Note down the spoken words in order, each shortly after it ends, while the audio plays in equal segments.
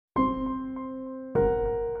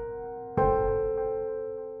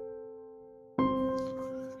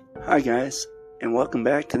Hi guys, and welcome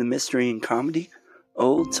back to the Mystery and Comedy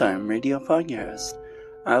Old Time Radio Podcast.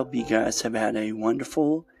 I hope you guys have had a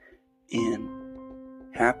wonderful and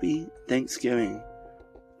happy Thanksgiving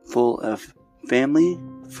full of family,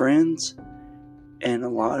 friends, and a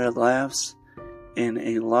lot of laughs and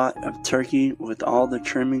a lot of turkey with all the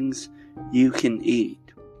trimmings you can eat.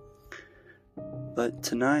 But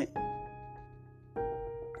tonight,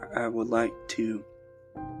 I would like to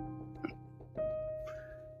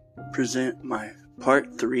present my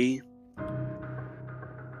part 3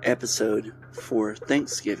 episode for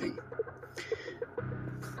Thanksgiving.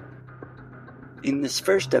 In this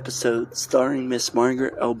first episode, starring Miss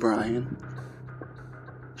Margaret O'Brien,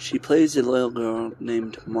 she plays a little girl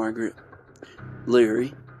named Margaret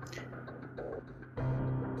Leary,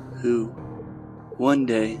 who one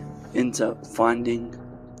day ends up finding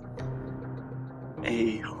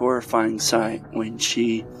a horrifying sight when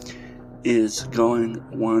she is going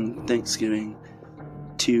one Thanksgiving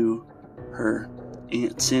to her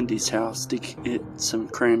Aunt Cindy's house to get some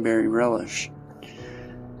cranberry relish.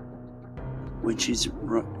 When she's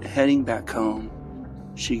heading back home,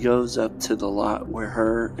 she goes up to the lot where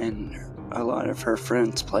her and a lot of her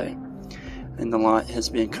friends play, and the lot has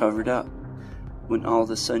been covered up, when all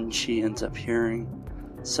of a sudden she ends up hearing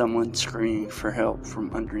someone screaming for help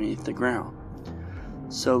from underneath the ground.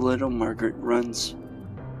 So little Margaret runs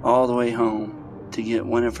all the way home to get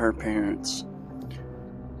one of her parents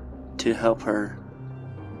to help her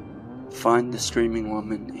find the screaming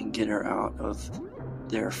woman and get her out of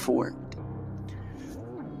their fort.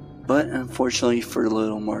 But unfortunately for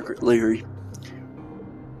little Margaret Leary,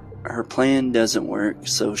 her plan doesn't work,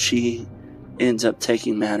 so she ends up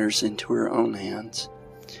taking matters into her own hands.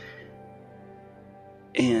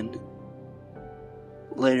 And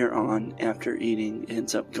later on, after eating,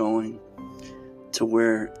 ends up going to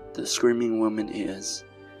where the screaming woman is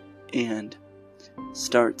and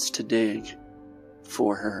starts to dig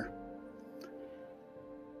for her,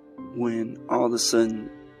 when all of a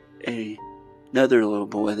sudden another little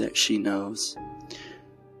boy that she knows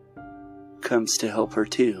comes to help her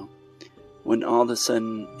too, when all of a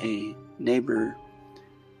sudden a neighbor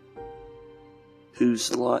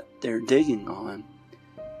whose lot they're digging on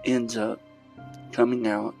ends up coming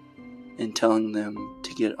out and telling them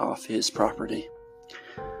to get off his property.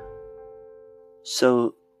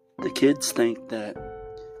 So the kids think that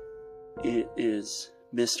it is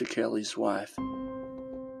Mr. Kelly's wife,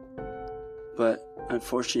 but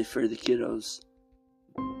unfortunately for the kiddos,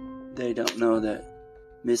 they don't know that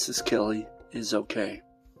Mrs. Kelly is okay.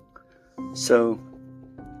 So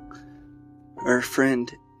her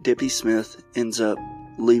friend Dippy Smith ends up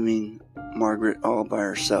leaving Margaret all by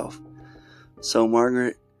herself. So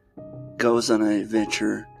Margaret goes on an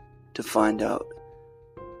adventure to find out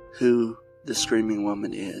who the screaming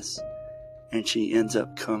woman is, and she ends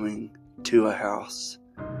up coming to a house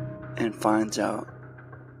and finds out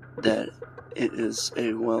that it is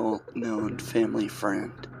a well-known family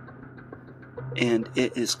friend, and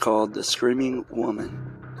it is called The Screaming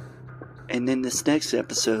Woman. And in this next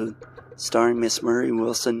episode, starring Miss Murray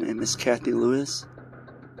Wilson and Miss Kathy Lewis,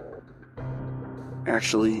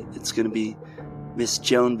 actually it's going to be Miss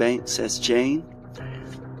Joan Banks as Jane,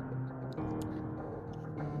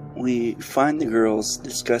 we find the girls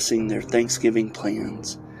discussing their Thanksgiving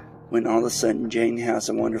plans when all of a sudden Jane has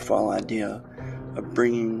a wonderful idea of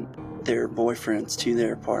bringing their boyfriends to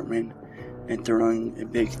their apartment and throwing a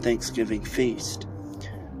big Thanksgiving feast.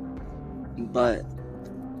 But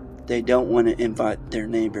they don't want to invite their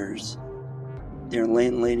neighbors, their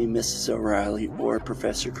landlady Mrs. O'Reilly or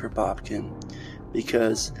Professor Kropotkin,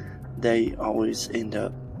 because they always end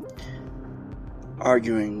up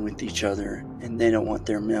arguing with each other and they don't want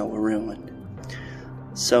their meal ruined.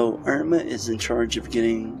 So Irma is in charge of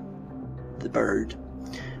getting the bird,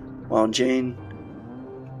 while Jane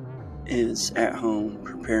is at home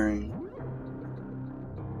preparing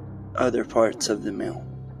other parts of the meal,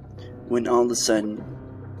 when all of a sudden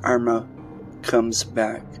Irma comes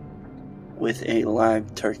back with a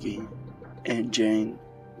live turkey and Jane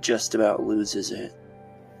just about loses it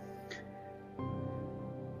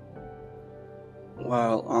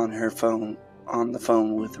while on the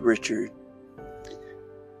phone with Richard.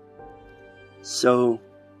 So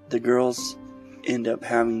the girls end up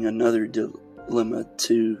having another dilemma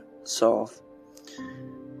to solve.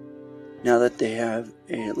 Now that they have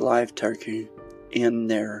a live turkey in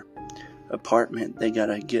their apartment, they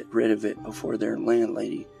gotta get rid of it before their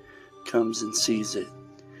landlady comes and sees it.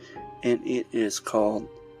 And it is called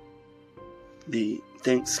the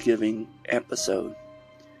Thanksgiving episode.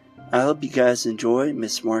 I hope you guys enjoy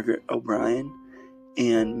Miss Margaret O'Brien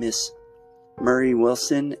and Miss Murray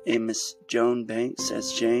Wilson and Miss Joan Banks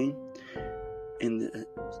as Jane. In the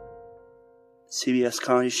CBS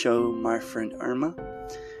comedy show My Friend Irma.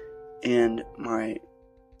 And my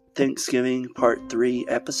Thanksgiving Part 3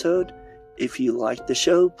 episode. If you like the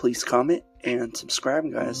show, please comment and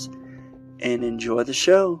subscribe, guys. And enjoy the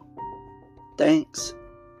show. Thanks.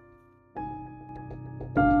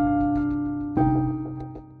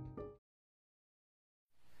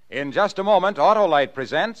 In just a moment, Autolite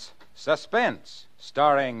presents Suspense,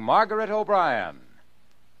 starring Margaret O'Brien.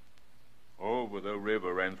 Over the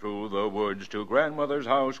river and through the woods to grandmother's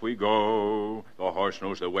house we go. The horse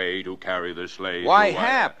knows the way to carry the sleigh. Why,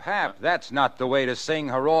 Hap, that's not the way to sing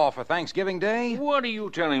hurrah for Thanksgiving Day. What are you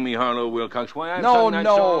telling me, Harlow Wilcox? Why, I've sung that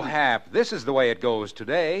No, song. Hap, this is the way it goes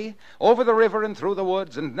today. Over the river and through the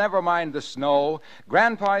woods, and never mind the snow.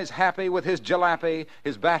 Grandpa is happy with his jalopy,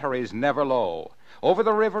 his battery's never low. Over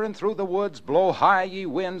the river and through the woods, blow high ye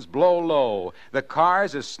winds, blow low. The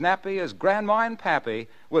car's as snappy as Grandma and Pappy,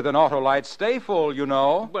 with an Autolite Stay Full, you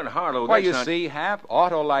know. But, Harlow, Why, that's you not... see, Hap,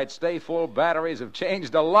 Autolite Stay Full batteries have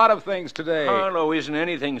changed a lot of things today. Harlow, isn't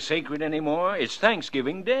anything sacred anymore? It's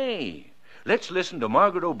Thanksgiving Day. Let's listen to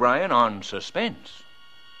Margaret O'Brien on Suspense.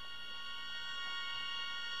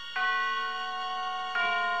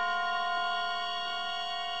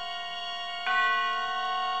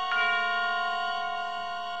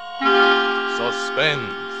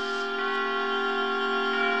 Suspense.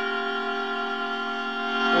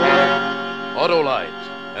 Autolite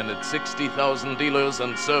and its 60,000 dealers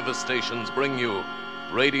and service stations bring you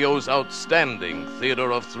radio's outstanding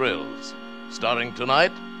theater of thrills. Starring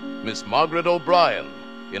tonight, Miss Margaret O'Brien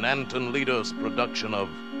in Anton Leader's production of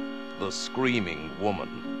The Screaming Woman.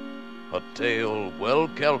 A tale well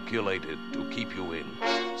calculated to keep you in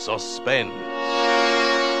suspense.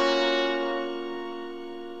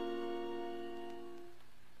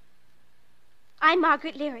 I'm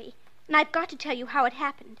Margaret Leary, and I've got to tell you how it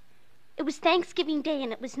happened. It was Thanksgiving Day,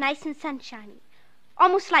 and it was nice and sunshiny.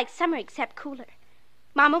 Almost like summer, except cooler.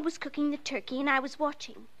 Mama was cooking the turkey, and I was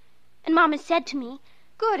watching. And Mama said to me,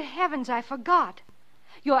 "Good heavens, I forgot.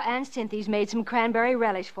 Your Aunt Cynthy's made some cranberry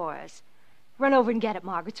relish for us. Run over and get it,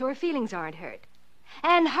 Margaret, so her feelings aren't hurt.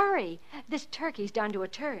 And hurry, this turkey's done to a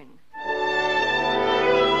turn."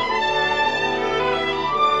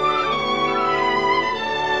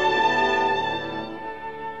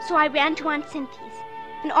 So I ran to Aunt Cynthy's,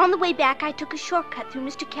 and on the way back I took a shortcut through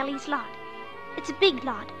Mr. Kelly's lot. It's a big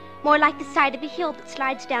lot, more like the side of a hill that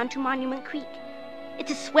slides down to Monument Creek.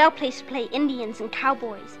 It's a swell place to play Indians and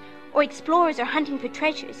cowboys, or explorers are hunting for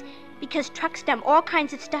treasures, because trucks dump all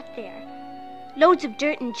kinds of stuff there. Loads of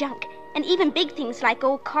dirt and junk, and even big things like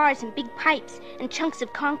old cars and big pipes and chunks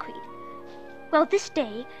of concrete. Well, this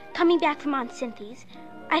day, coming back from Aunt Cynthy's,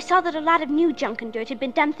 I saw that a lot of new junk and dirt had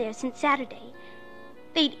been dumped there since Saturday.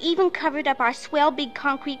 They'd even covered up our swell big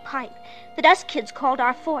concrete pipe that us kids called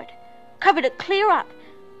our fort. Covered it clear up.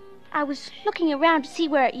 I was looking around to see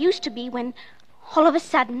where it used to be when, all of a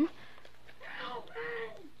sudden,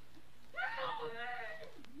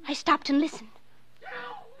 I stopped and listened.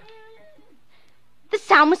 The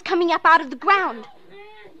sound was coming up out of the ground.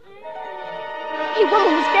 A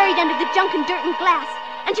woman was buried under the junk and dirt and glass,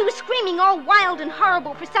 and she was screaming all wild and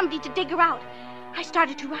horrible for somebody to dig her out. I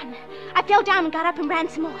started to run. I fell down and got up and ran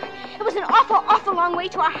some more. It was an awful, awful long way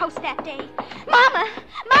to our house that day. Mama!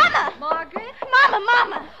 Mama! Margaret?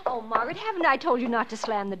 Mama! Oh, Margaret, haven't I told you not to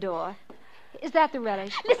slam the door? Is that the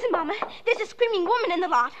relish? Listen, Mama. There's a screaming woman in the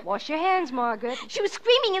lot. Wash your hands, Margaret. She was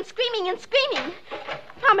screaming and screaming and screaming.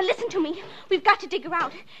 Mama, listen to me. We've got to dig her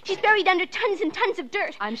out. She's buried under tons and tons of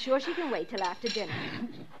dirt. I'm sure she can wait till after dinner.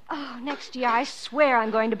 Oh, next year I swear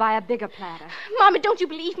I'm going to buy a bigger platter. Mama, don't you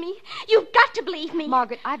believe me? You've got to believe me.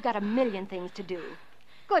 Margaret, I've got a million things to do.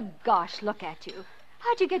 Good gosh, look at you.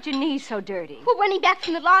 How'd you get your knees so dirty? Well, running back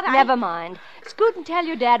from the lot, Never mind. Scoot and tell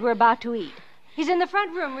your dad we're about to eat. He's in the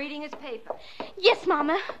front room reading his paper. Yes,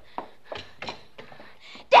 Mama.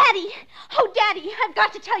 Daddy! Oh, Daddy, I've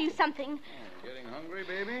got to tell you something. Getting hungry,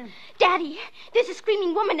 baby? Daddy, there's a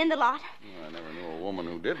screaming woman in the lot. Oh, I never knew a woman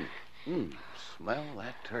who didn't. Smell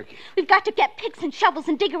that turkey. We've got to get picks and shovels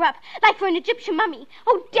and dig her up, like for an Egyptian mummy.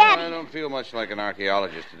 Oh, Daddy! I don't feel much like an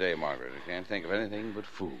archaeologist today, Margaret. I can't think of anything but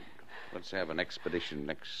food. Let's have an expedition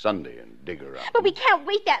next Sunday and dig her up. But we can't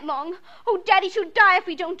wait that long. Oh, Daddy, she'll die if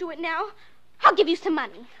we don't do it now. I'll give you some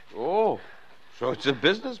money. Oh, so it's a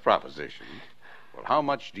business proposition. Well, how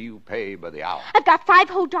much do you pay by the hour? I've got $5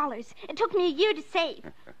 whole. It took me a year to save.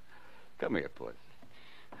 Come here, Puss.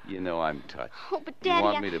 You know I'm touched. Oh, but Daddy, You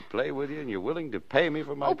want me to play with you, and you're willing to pay me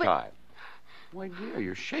for my Oh, but- time. Why, dear,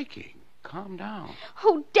 you're shaking. calm down.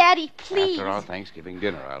 Oh, Daddy, please. After our Thanksgiving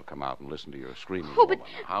dinner, I'll come out and listen to your screaming. Oh, but-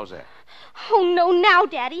 woman. How's that? Oh, no, now,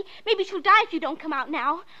 Daddy. Maybe she'll die if you don't come out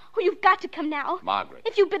now. Oh, you've got to come now. Margaret.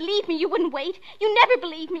 If you believed me, you wouldn't wait. You never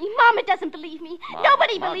believe me. Mama doesn't believe me.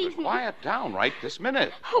 Nobody believes me. Quiet down right this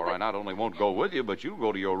minute. Oh, Or I not only won't go with you, but you'll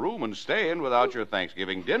go to your room and stay in without your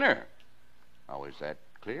Thanksgiving dinner. Now, is that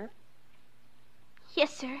clear?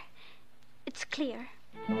 Yes, sir. It's clear.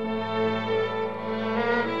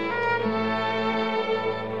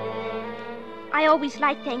 I always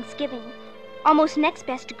liked Thanksgiving, almost next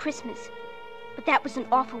best to Christmas. But that was an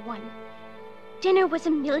awful one. Dinner was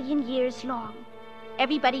 1,000,000 years long.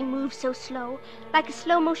 Everybody moved so slow, like a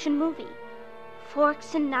slow-motion movie.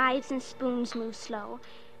 Forks and knives and spoons moved slow,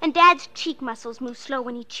 and Dad's cheek muscles moved slow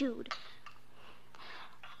when he chewed.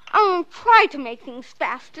 I'll try to make things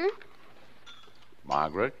faster.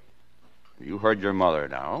 Margaret, you heard your mother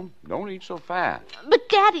now. Don't eat so fast. But,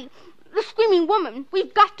 Daddy, the screaming woman,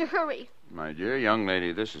 we've got to hurry. My dear young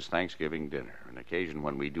lady, this is Thanksgiving dinner, an occasion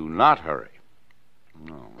when we do not hurry.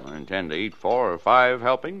 No, I intend to eat 4 or 5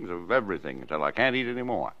 helpings of everything until I can't eat any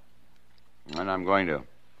more. And I'm going to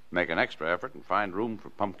make an extra effort and find room for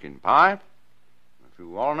pumpkin pie, a few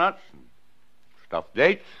walnuts, and stuffed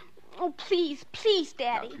dates. Oh, please, please,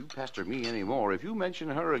 Now, Daddy. if you pester me any more, if you mention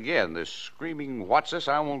her again, this screaming what's this,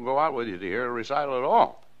 I won't go out with you to hear a recital at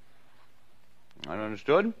all. That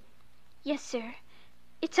understood? Yes, sir.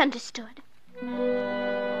 It's understood.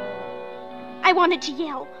 I wanted to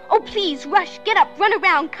yell, "Oh, please, rush, get up, run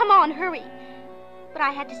around, come on, hurry." But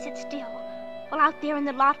I had to sit still, while out there in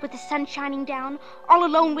the lot with the sun shining down, all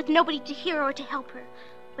alone with nobody to hear or to help her,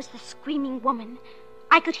 was the screaming woman.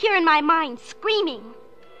 I could hear in my mind, screaming.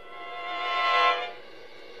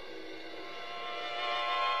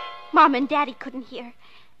 Mom and Daddy couldn't hear.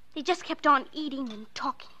 They just kept on eating and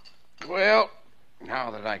talking. Well,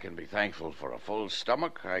 now that I can be thankful for a full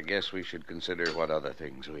stomach, I guess we should consider what other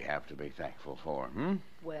things we have to be thankful for,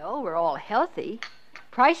 Well, we're all healthy.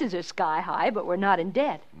 Prices are sky high, but we're not in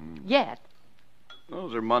debt. Yet.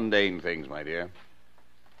 Those are mundane things, my dear.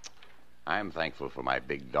 I'm thankful for my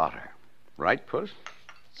big daughter. Right, Puss?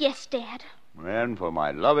 Yes, Dad. And for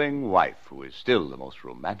my loving wife, who is still the most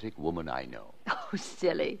romantic woman I know. Oh,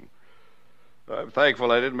 silly. I'm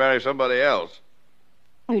thankful I didn't marry somebody else.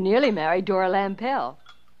 You nearly married Dora Lampell.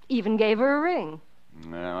 Even gave her a ring.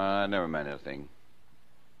 No, I never meant anything.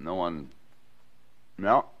 No one...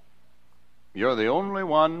 No. You're the only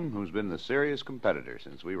one who's been the serious competitor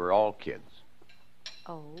since we were all kids.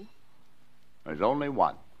 Oh. There's only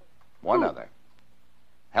one. One Who? other.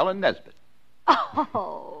 Helen Nesbit.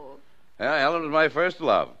 Oh. Yeah, Helen was my first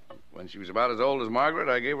love. When she was about as old as Margaret,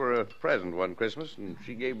 I gave her a present one Christmas, and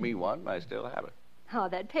she gave me one. I still have it. Oh,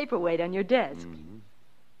 that paperweight on your desk.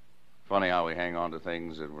 Funny how we hang on to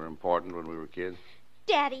things that were important when we were kids.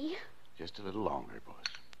 Daddy. Just a little longer, boys.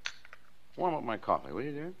 Warm up my coffee, will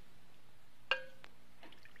you, dear?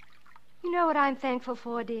 You know what I'm thankful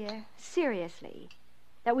for, dear? Seriously.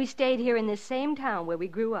 That we stayed here in this same town where we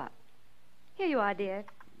grew up. Here you are, dear.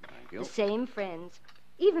 Thank you. The same friends.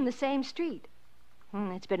 Even the same street.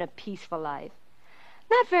 It's been a peaceful life.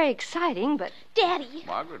 Not very exciting, but... Daddy.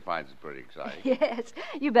 Margaret finds it pretty exciting. Yes,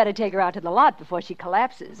 you better take her out to the lot before she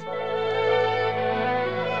collapses.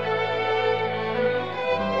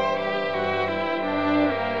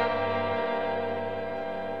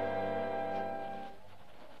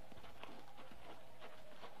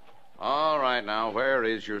 All right, now, where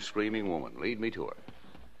is your screaming woman? Lead me to her.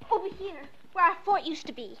 Over here, where our fort used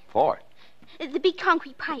to be. Fort. The big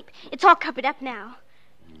concrete pipe. It's all covered up now.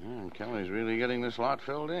 Kelly's really getting this lot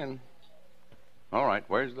filled in. All right,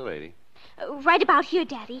 where's the lady? Right about here,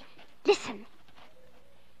 Daddy. Listen.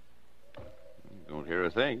 Don't hear a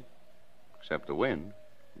thing, except the wind.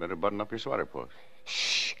 Better button up your sweater, Puss.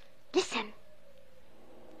 Shh. Listen.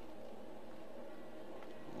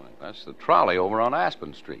 Well, that's the trolley over on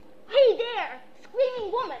Aspen Street. Hey there,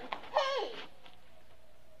 screaming woman. Hey!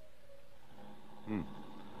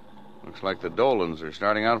 Looks like the Dolans are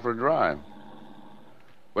starting out for a drive.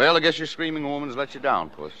 Well, I guess your screaming woman's let you down,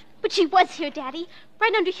 Puss. But she was here, Daddy.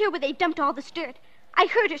 Right under here where they dumped all this dirt. I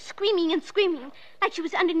heard her screaming and screaming, like she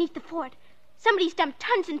was underneath the fort. Somebody's dumped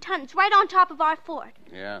tons and tons right on top of our fort.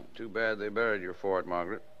 Yeah, too bad they buried your fort,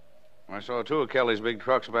 Margaret. I saw 2 of Kelly's big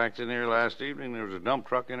trucks backed in here last evening. There was a dump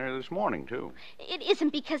truck in here this morning, too. It isn't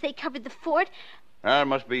because they covered the fort. It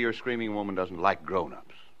must be your screaming woman doesn't like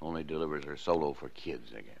grown-ups. Only delivers her solo for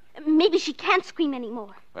kids, I guess. Maybe she can't scream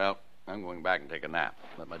anymore. Well, I'm going back and take a nap.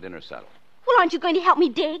 Let my dinner settle. Well, aren't you going to help me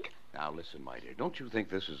dig? Now, listen, my dear. Don't you think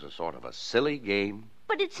this is a sort of a silly game?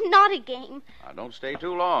 But it's not a game. Now, don't stay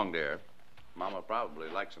too long, dear. Mama probably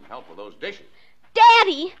likes some help with those dishes.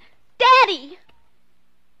 Daddy! Daddy!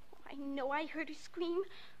 I know I heard her scream.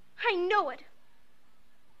 I know it.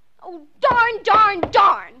 Oh, darn, darn,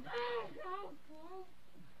 darn!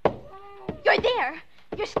 You're there.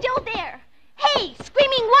 You're still there. Hey,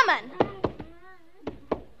 screaming woman!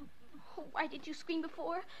 Oh, why did you scream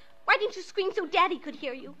before? Why didn't you scream so Daddy could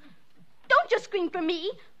hear you? Don't just scream for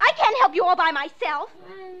me. I can't help you all by myself.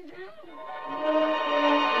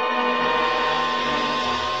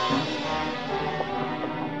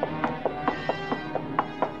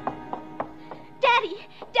 Daddy!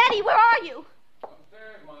 Daddy, where are you?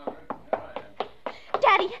 Upstairs, Margaret. Here I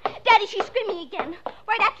am. Daddy, she's screaming again.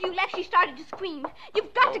 Right after you left, she started to scream.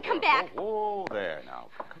 You've got to come back. Oh, there now.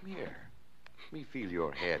 Come here. Let me feel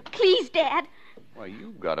your head. Please, Dad. Why,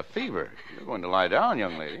 you've got a fever. You're going to lie down,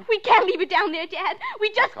 young lady. We can't leave it down there, Dad.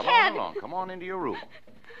 We just Come can't. on along. Come on into your room.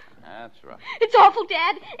 That's right. It's awful,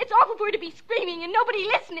 Dad. It's awful for her to be screaming and nobody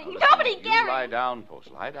listening. Nobody You caring. lie down,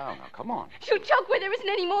 Post. Lie down now. Come on. She'll choke where there isn't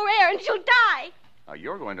any more air and she'll die. Now,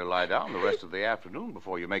 you're going to lie down the rest of the afternoon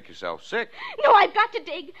before you make yourself sick. No, I've got to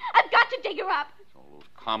dig. I've got to dig her up. All those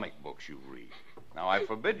comic books you read. Now, I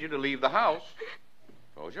forbid you to leave the house.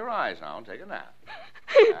 Close your eyes now and take a nap.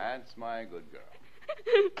 That's my good girl.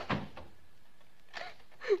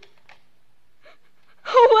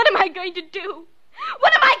 Oh, what am I going to do?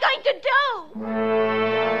 What am I going to do?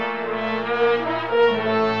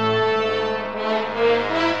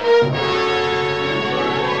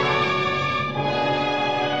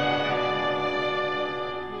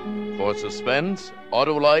 For suspense,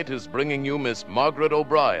 Autolite is bringing you Miss Margaret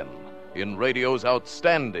O'Brien in radio's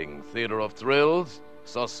outstanding theater of thrills,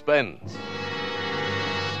 Suspense.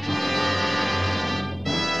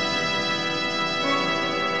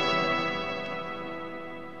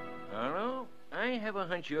 Harlow, I have a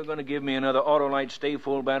hunch you're going to give me another Autolite Stay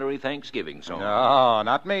Full Battery Thanksgiving song. No,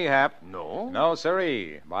 not me, Hap. No? No,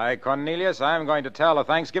 sirree. By Cornelius, I'm going to tell a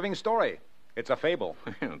Thanksgiving story. It's a fable.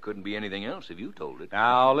 Couldn't be anything else if you told it.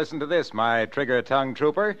 Now, listen to this, my trigger-tongued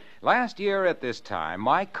trooper. Last year at this time,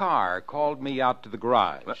 my car called me out to the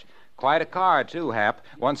garage. What? Quite a car, too, Hap.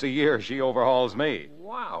 Once a year, she overhauls me.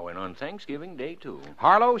 Wow, and on Thanksgiving Day, too.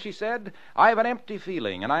 Harlow, she said, I've an empty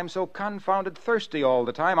feeling, and I'm so confounded thirsty all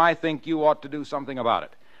the time, I think you ought to do something about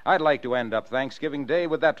it. I'd like to end up Thanksgiving Day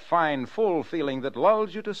with that fine, full feeling that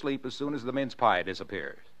lulls you to sleep as soon as the mince pie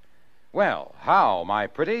disappears. Well, how, my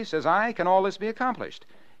pretty, says I, can all this be accomplished?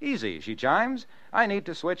 Easy, she chimes. I need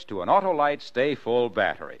to switch to an Autolite Stay Full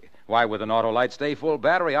battery. Why, with an Autolite Stay Full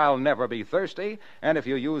battery, I'll never be thirsty, and if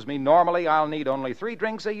you use me normally, I'll need only 3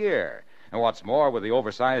 drinks a year. And what's more, with the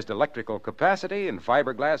oversized electrical capacity and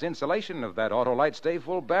fiberglass insulation of that Autolite Stay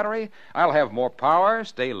Full battery, I'll have more power,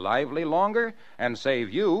 stay lively longer, and save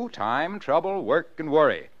you time, trouble, work, and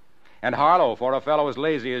worry. And Harlow, for a fellow as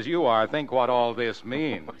lazy as you are, think what all this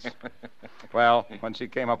means. Well, when she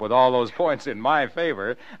came up with all those points in my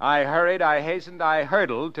favor, I hurried, I hastened, I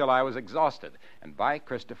hurtled till I was exhausted. And by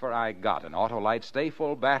Christopher, I got an Autolite Stay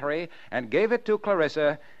Full battery and gave it to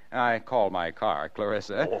Clarissa. I call my car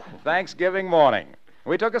Clarissa. Thanksgiving morning.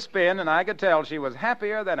 We took a spin, and I could tell she was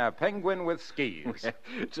happier than a penguin with skis.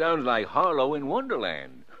 It sounds like Harlow in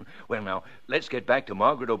Wonderland. Well, now, let's get back to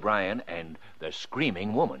Margaret O'Brien and the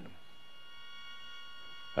Screaming Woman.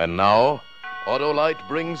 And now, Autolite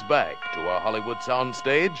brings back to our Hollywood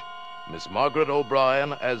soundstage Miss Margaret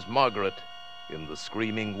O'Brien as Margaret in The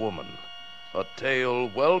Screaming Woman. A tale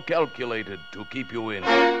well calculated to keep you in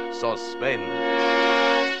suspense.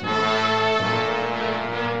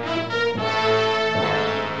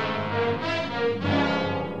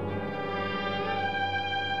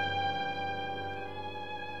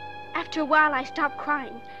 After a while, I stopped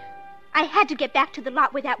crying. I had to get back to the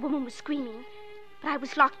lot where that woman was screaming, but I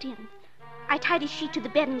was locked in. I tied a sheet to the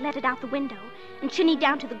bed and let it out the window and shinnied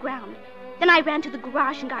down to the ground. Then I ran to the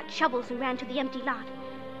garage and got shovels and ran to the empty lot.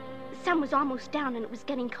 The sun was almost down and it was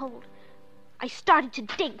getting cold. I started to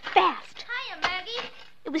dig fast. Hiya, Maggie.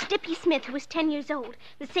 It was Dippy Smith, who was 10 years old,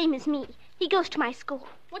 the same as me. He goes to my school.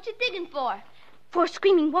 What you digging for? For a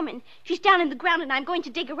screaming woman. She's down in the ground and I'm going to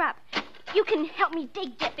dig her up. You can help me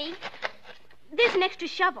dig, Dippy. There's an extra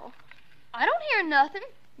shovel. I don't hear nothing.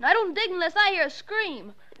 And I don't dig unless I hear a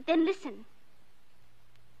scream. Then listen.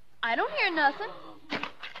 I don't hear nothing.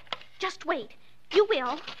 Just wait. You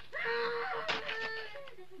will.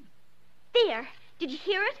 There. Did you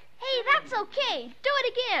hear it? Hey, that's okay. Do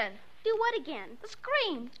it again. Do what again?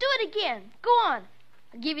 Scream. Do it again. Go on.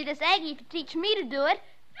 I'll give you this Aggie to teach me to do it.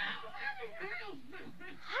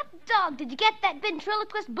 Hot dog, did you get that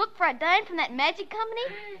ventriloquist book for a dime from that magic company?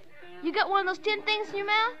 You got one of those tin things in your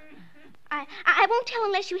mouth? I won't tell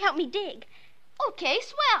unless you help me dig. Okay,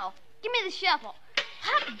 swell. Give me the shovel.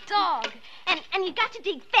 Hot dog. And you got to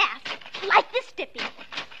dig fast, like this, Dippy.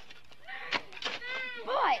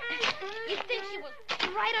 Boy, you'd think she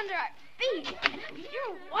was right under our feet.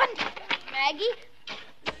 You're wonderful, Maggie.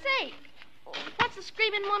 Say, what's the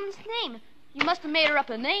screaming woman's name? You must have made her up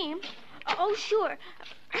a name. Oh, sure.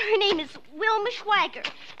 Her name is Wilma Schwager,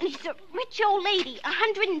 and she's a rich old lady,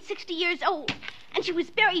 160 years old. And she was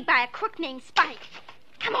buried by a crook named Spike.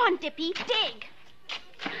 Come on, Dippy, dig.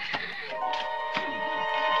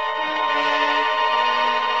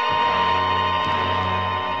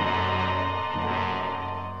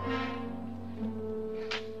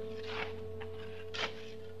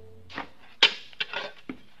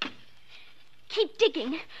 Keep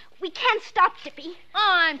digging. We can't stop, Dippy.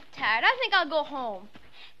 Oh, I'm tired. I think I'll go home.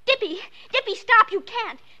 Dippy, stop. You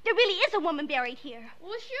can't. There really is a woman buried here.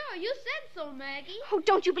 Well, sure. You said so, Maggie. Oh,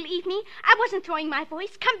 don't you believe me? I wasn't throwing my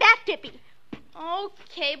voice. Come back, Dippy.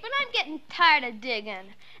 Okay, but I'm getting tired of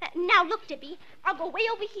digging. Now, look, Dippy. I'll go way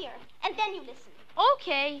over here, and then you listen.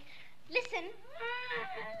 Okay. Listen.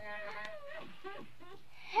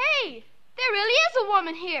 Hey, there really is a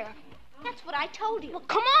woman here. That's what I told you. Well,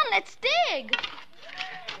 come on, let's dig.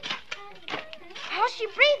 How's she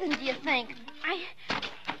breathing, do you think?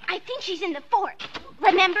 I think she's in the fort.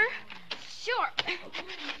 Remember? Sure.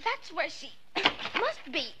 That's where she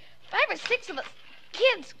must be. 5 or 6 of us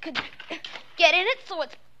kids could get in it so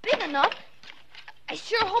it's big enough. I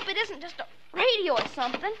sure hope it isn't just a radio or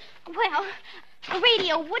something. Well, a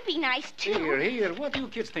radio would be nice, too. Here. What do you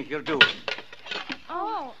kids think you're doing?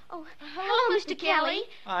 Oh, hello, Mr. Kelly.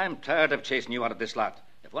 I'm tired of chasing you out of this lot.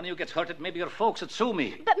 If one of you gets hurted, maybe your folks would sue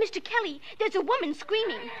me. But, Mr. Kelly, there's a woman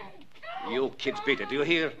screaming. You kids beat it, do you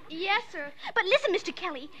hear? Yes, sir. But listen, Mr.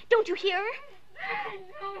 Kelly, don't you hear her?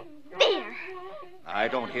 There. I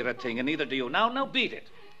don't hear a thing, and neither do you. Now beat it.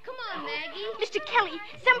 Come on, Maggie. Mr. Kelly,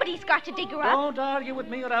 somebody's got to dig her up. Don't argue with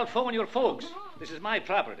me or I'll phone your folks. This is my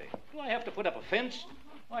property. Do I have to put up a fence?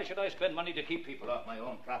 Why should I spend money to keep people off my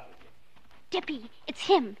own property? Dippy, it's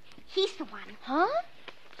him. He's the one. Huh?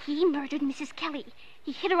 He murdered Mrs. Kelly.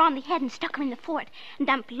 He hit her on the head and stuck her in the fort and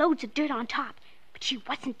dumped loads of dirt on top. But she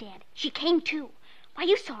wasn't dead. She came to. Why,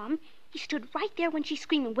 you saw him. He stood right there when she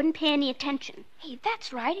screamed and wouldn't pay any attention. Hey,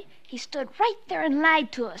 that's right. He stood right there and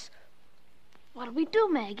lied to us. What'll we do,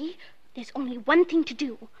 Maggie? There's only one thing to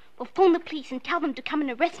do. We'll phone the police and tell them to come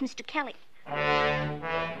and arrest Mr. Kelly.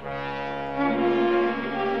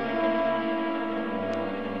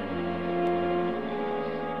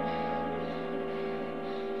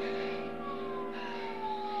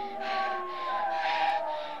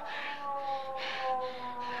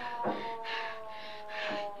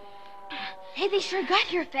 Hey, they sure got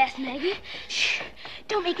here fast, Maggie. Shh!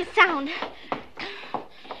 Don't make a sound.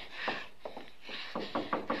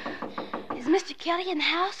 Is Mr. Kelly in the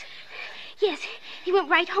house? Yes, he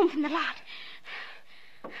went right home from the lot.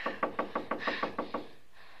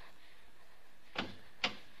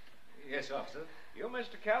 Yes, officer. You,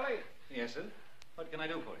 Mr. Kelly? Yes, sir. What can I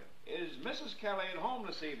do for you? Is Mrs. Kelly at home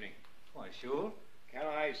this evening? Why, sure. Can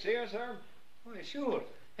I see her, sir? Why, sure.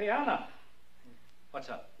 Hey, Anna. What's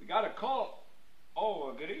up? We got a call.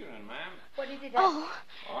 Oh, good evening, ma'am. What did it Oh,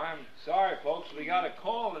 I'm sorry, folks. We got a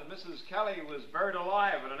call that Mrs. Kelly was buried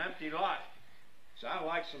alive in an empty lot. Sounded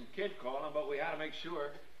like some kid calling, but we had to make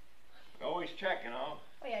sure. Always check, you know.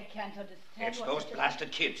 Why, I can't understand. It's those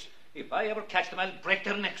blasted kids. If I ever catch them, I'll break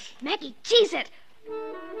their necks. Maggie, cheese it.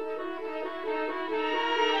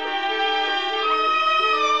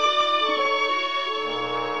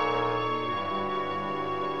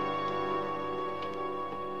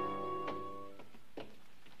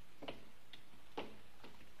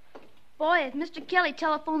 Boy, if Mr. Kelly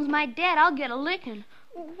telephones my dad, I'll get a licking.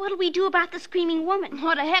 What'll we do about the screaming woman?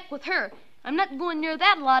 What the heck with her? I'm not going near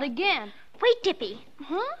that lot again. Wait, Dippy.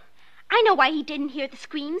 Huh? I know why he didn't hear the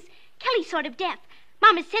screams. Kelly's sort of deaf.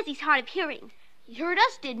 Mama says he's hard of hearing. He heard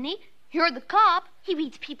us, didn't he? He heard the cop. He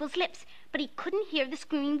reads people's lips, but he couldn't hear the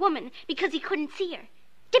screaming woman because he couldn't see her.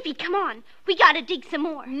 Dippy, come on. We gotta dig some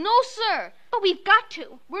more. No, sir. But we've got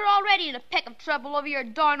to. We're already in a peck of trouble over your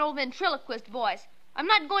darn old ventriloquist voice. I'm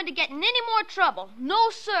not going to get in any more trouble. No,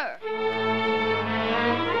 sir.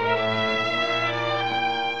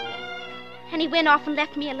 And he went off and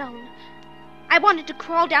left me alone. I wanted to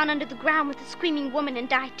crawl down under the ground with the screaming woman and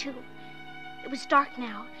die, too. It was dark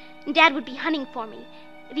now, and Dad would be hunting for me.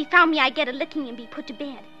 If he found me, I'd get a licking and be put to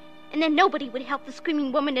bed. And then nobody would help the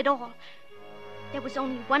screaming woman at all. There was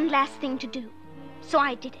only one last thing to do. So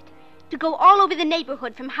I did it. To go all over the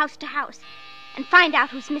neighborhood from house to house and find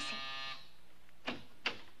out who's missing.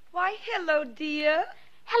 Why, hello, dear.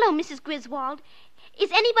 Hello, Mrs. Griswold.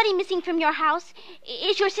 Is anybody missing from your house?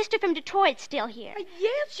 Is your sister from Detroit still here?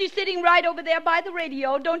 Yes, she's sitting right over there by the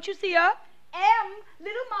radio. Don't you see her?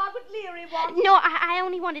 Little Margaret Leary wants... No, I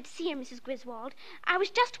only wanted to see her, Mrs. Griswold. I was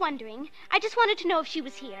just wondering. I just wanted to know if she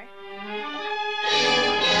was here.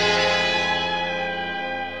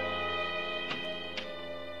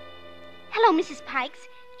 Hello, Mrs. Pikes.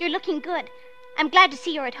 You're looking good. I'm glad to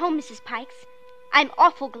see you're at home, Mrs. Pikes. I'm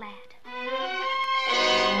awful glad.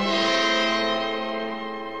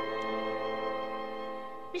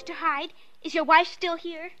 Mr. Hyde, is your wife still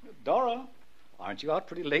here? Dora, aren't you out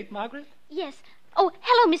pretty late, Margaret? Yes. Oh,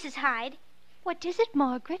 hello, Mrs. Hyde. What is it,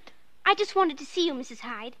 Margaret? I just wanted to see you, Mrs.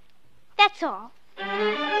 Hyde. That's all.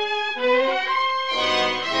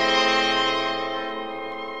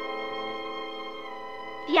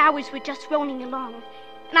 The hours were just rolling along,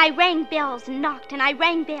 and I rang bells and knocked, and I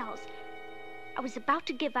rang bells. I was about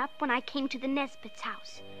to give up when I came to the Nesbit's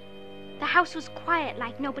house. The house was quiet,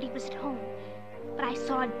 like nobody was at home, but I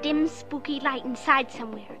saw a dim, spooky light inside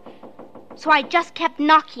somewhere. So I just kept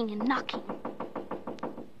knocking and knocking.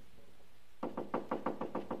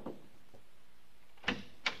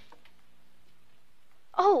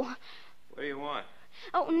 Oh. What do you want?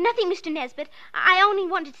 Oh, nothing, Mr. Nesbit. I only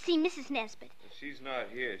wanted to see Mrs. Nesbit. She's not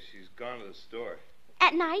here. She's gone to the store.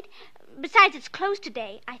 At night? Besides, it's closed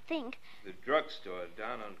today, I think. The drugstore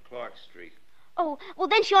down on Clark Street. Oh, well,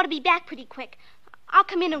 then she ought to be back pretty quick. I'll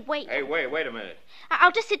come in and wait. Hey, wait a minute.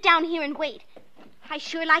 I'll just sit down here and wait. I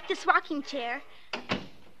sure like this rocking chair.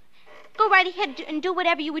 Go right ahead and do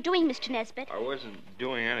whatever you were doing, Mr. Nesbit. I wasn't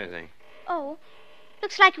doing anything. Oh,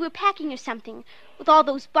 looks like you were packing or something, with all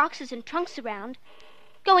those boxes and trunks around.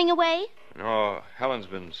 Going away? No, Helen's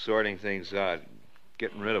been sorting things out,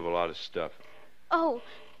 getting rid of a lot of stuff. Oh,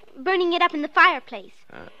 burning it up in the fireplace.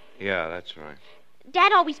 Yeah, that's right.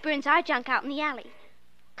 Dad always burns our junk out in the alley.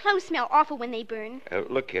 Clothes smell awful when they burn.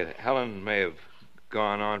 Look, kid, Helen may have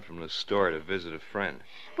gone on from the store to visit a friend.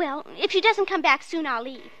 Well, if she doesn't come back soon, I'll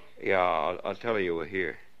leave. Yeah, I'll tell her you were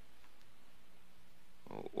here.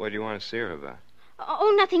 What do you want to see her about?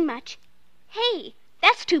 Oh, nothing much. Hey,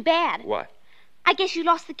 that's too bad. What? I guess you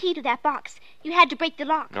lost the key to that box. You had to break the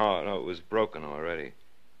lock. No, it was broken already.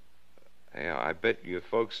 Yeah, I bet your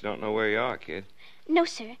folks don't know where you are, kid. No,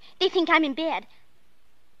 sir. They think I'm in bed.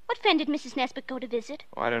 What friend did Mrs. Nesbit go to visit?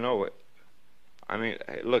 Oh, I don't know what... I mean,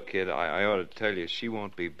 hey, look, kid, I ought to tell you, she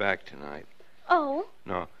won't be back tonight. Oh?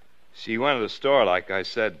 No. She went to the store, like I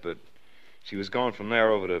said, but she was going from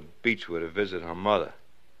there over to Beechwood to visit her mother.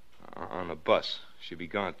 On a bus. She'll be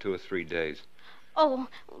gone 2 or 3 days. Oh,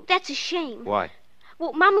 that's a shame. Why?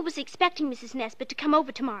 Well, Mama was expecting Mrs. Nesbit to come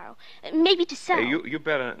over tomorrow. Maybe to sell. Hey, you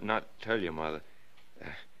better not tell your mother.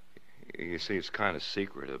 You see, it's kind of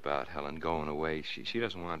secret about Helen going away. She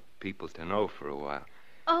doesn't want people to know for a while.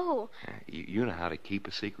 Oh. You know how to keep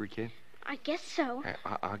a secret, kid? I guess so. Hey,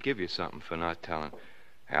 I'll give you something for not telling.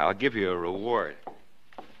 I'll give you a reward.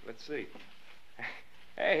 Let's see.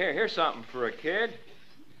 Hey, here's something for a kid.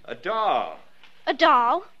 A doll. A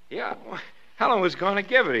doll? Yeah. Helen was going to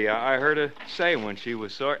give it to you. I heard her say when she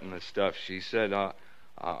was sorting the stuff. She said,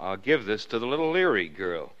 I'll give this to the little Leary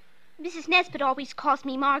girl. Mrs. Nesbit always calls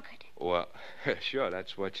me Margaret. Well, sure,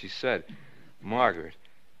 that's what she said. Margaret.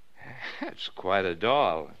 That's quite a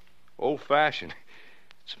doll. Old-fashioned.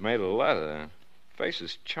 It's made of leather. Face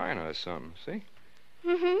is china or something, see?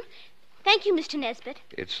 Mm-hmm. Thank you, Mr. Nesbit.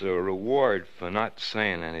 It's a reward for not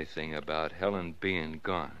saying anything about Helen being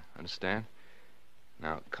gone. Understand?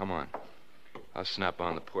 Now, come on. I'll snap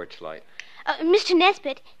on the porch light. Mr.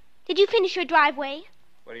 Nesbit, did you finish your driveway?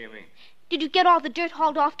 What do you mean? Did you get all the dirt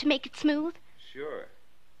hauled off to make it smooth? Sure.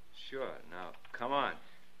 Now, come on.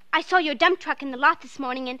 I saw your dump truck in the lot this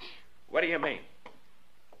morning and... What do you mean?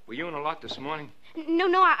 Were you in the lot this morning?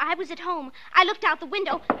 No, I was at home. I looked out the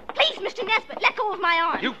window. Please, Mr. Nesbit, let go of my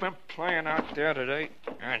arm. You've been playing out there today?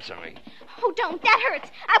 Answer me. Oh, don't. That hurts.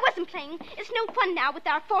 I wasn't playing. It's no fun now with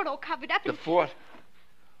our fort all covered up and... The fort?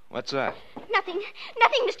 What's that? Nothing,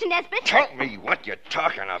 Mr. Nesbit. Tell me what you're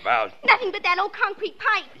talking about. Nothing but that old concrete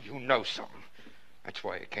pipe. You know something. That's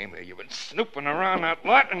why you came here. You've been snooping around that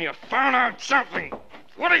lot and you found out something.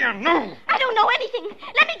 What do you know? I don't know anything.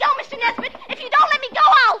 Let me go, Mr. Nesbit. If you don't let me go,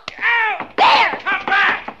 I'll... Ow! There! Come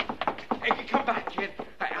back! Hey, come back, kid.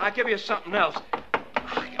 I'll give you something else.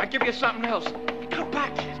 I'll give you something else. Come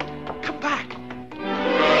back, kid. Come back.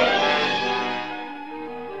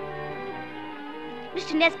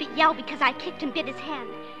 Mr. Nesbit yelled because I kicked and bit his hand.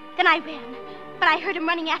 Then I ran, but I heard him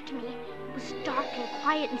running after me. It was dark and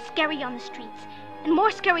quiet and scary on the streets, and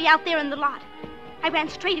more scary out there in the lot. I ran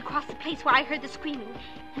straight across the place where I heard the screaming,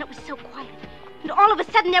 and it was so quiet. And all of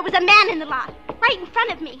a sudden there was a man in the lot, right in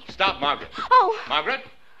front of me. Stop, Margaret. Oh. Margaret?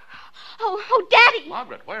 Oh, Daddy.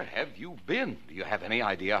 Margaret, where have you been? Do you have any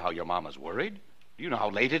idea how your mama's worried? Do you know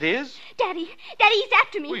how late it is? Daddy, he's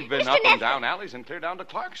after me. We've been Mr. up and Nesbitt. down alleys and clear down to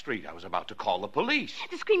Clark Street. I was about to call the police.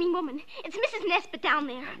 The screaming woman. It's Mrs. Nesbitt down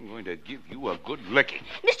there. I'm going to give you a good licking.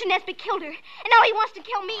 Mr. Nesbitt killed her, and now he wants to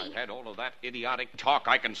kill me. I've had all of that idiotic talk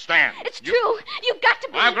I can stand. It's true. You've got to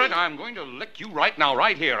believe Margaret, me. I'm going to lick you right now,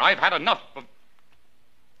 right here. I've had enough of...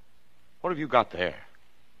 What have you got there?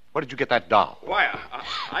 Where did you get that doll? Why,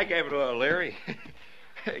 I gave it to her, Leary.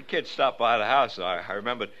 A kid stopped by the house. I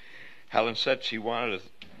remembered Helen said she wanted to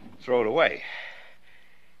throw it away.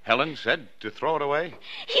 Helen said to throw it away?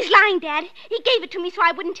 He's lying, Dad. He gave it to me so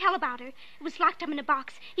I wouldn't tell about her. It was locked up in a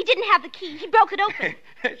box. He didn't have the key. He broke it open.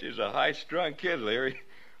 She's a high-strung kid, Leary.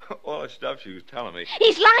 All the stuff she was telling me.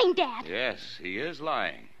 He's lying, Dad. Yes, he is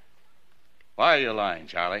lying. Why are you lying,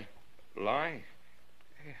 Charlie? Lying?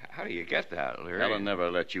 How do you get that, Leary? Helen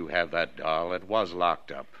never let you have that doll. It was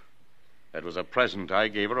locked up. That was a present I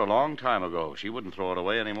gave her a long time ago. She wouldn't throw it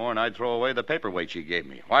away anymore, and I'd throw away the paperweight she gave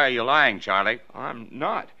me. Why are you lying, Charlie? I'm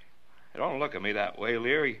not. Don't look at me that way,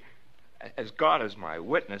 Leary. As God is my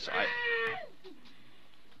witness, I...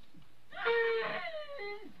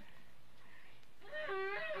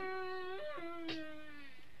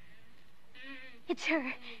 It's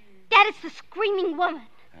her. Dad, it's the screaming woman.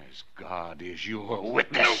 As God is your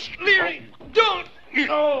witness. No, Leary, don't!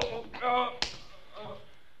 No.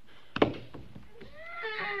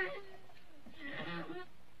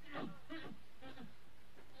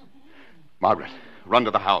 Margaret, run to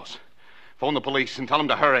the house. Phone the police and tell them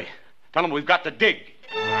to hurry. Tell them we've got to dig.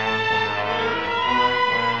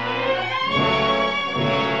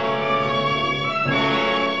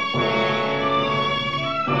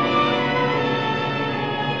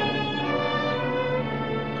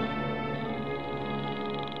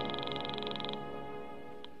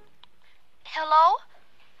 Hello?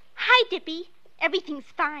 Hi, Dippy. Everything's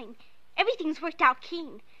fine. Everything's worked out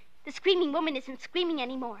keen. The screaming woman isn't screaming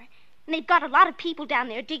anymore. And they've got a lot of people down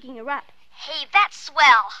there digging her up. Hey, that's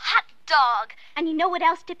swell. Hot dog. And you know what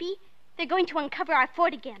else, Dippy? They're going to uncover our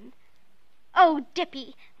fort again. Oh,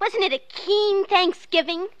 Dippy, wasn't it a keen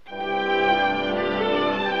Thanksgiving?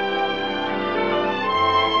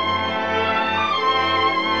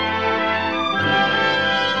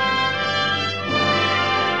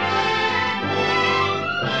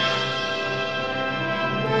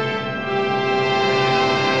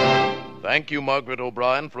 Thank you, Margaret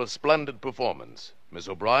O'Brien, for a splendid performance. Miss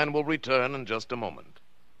O'Brien will return in just a moment.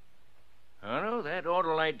 Oh, no, that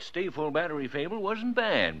Autolite Stay Full Battery fable wasn't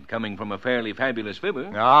bad, coming from a fairly fabulous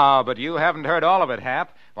fibber. Ah, but you haven't heard all of it,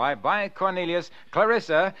 Hap. Why, by Cornelius,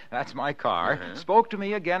 Clarissa, that's my car, spoke to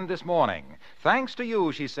me again this morning. Thanks to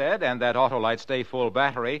you, she said, and that Autolite Stay Full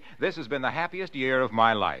Battery, this has been the happiest year of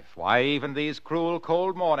my life. Why, even these cruel,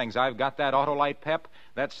 cold mornings, I've got that Autolite pep,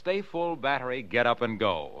 that Stay Full Battery, get up and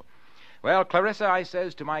go. Well, Clarissa, I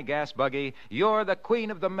says to my gas buggy, you're the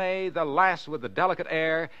queen of the May, the lass with the delicate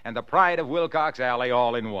air, and the pride of Wilcox Alley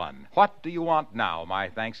all in one. What do you want now, my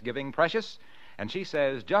Thanksgiving precious? And she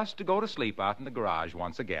says, just to go to sleep out in the garage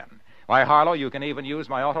once again. Why, Harlow, you can even use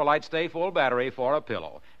my Autolite Stay Full Battery for a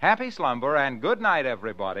pillow. Happy slumber, and good night,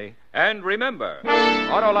 everybody. And remember,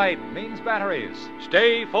 Autolite means batteries.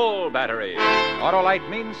 Stay Full Battery. Autolite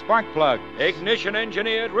means spark plugs.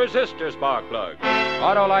 Ignition-engineered resistor spark plug.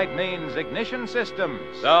 Autolite means ignition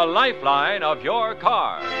systems. The lifeline of your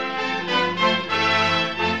car.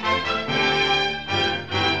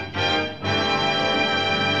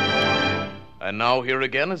 And now here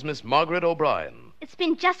again is Miss Margaret O'Brien. It's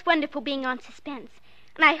been just wonderful being on Suspense,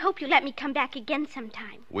 and I hope you'll let me come back again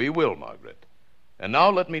sometime. We will, Margaret. And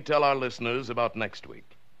now let me tell our listeners about next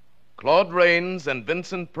week. Claude Rains and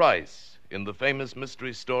Vincent Price in the famous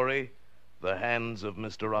mystery story, The Hands of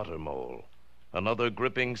Mr. Ottermole. Another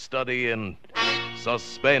gripping study in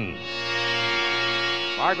suspense.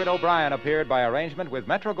 Margaret O'Brien appeared by arrangement with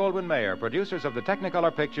Metro-Goldwyn-Mayer, producers of the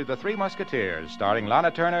Technicolor picture The Three Musketeers, starring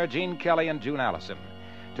Lana Turner, Gene Kelly, and June Allison.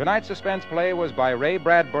 Tonight's suspense play was by Ray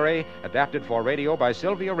Bradbury, adapted for radio by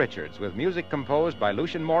Sylvia Richards, with music composed by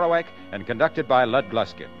Lucien Morawek and conducted by Lud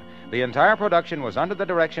Gluskin. The entire production was under the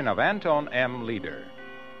direction of Anton M. Leader.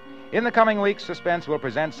 In the coming weeks, Suspense will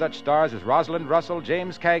present such stars as Rosalind Russell,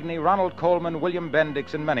 James Cagney, Ronald Coleman, William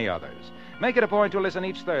Bendix, and many others. Make it a point to listen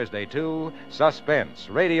each Thursday to Suspense,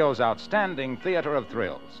 radio's outstanding theater of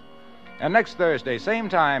thrills. And next Thursday, same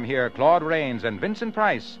time, hear Claude Rains and Vincent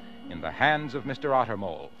Price in The Hands of Mr.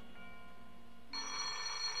 Ottermole.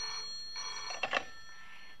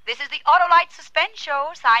 This is the Autolite Suspense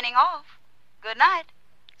Show signing off. Good night.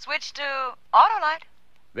 Switch to Autolite.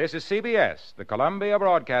 This is CBS, the Columbia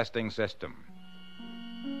Broadcasting System.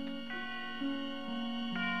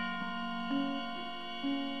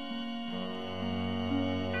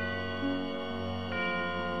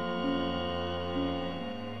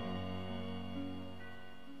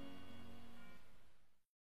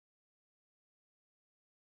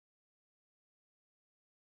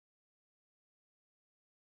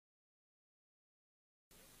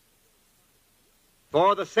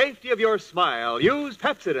 For the safety of your smile, use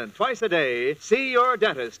Pepsodent twice a day. See your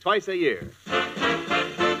dentist twice a year.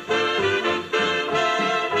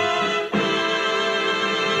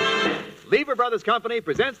 Lever Brothers Company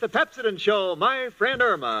presents the Pepsodent Show, My Friend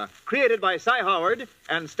Irma, created by Cy Howard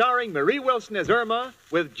and starring Marie Wilson as Irma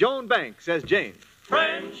with Joan Banks as Jane.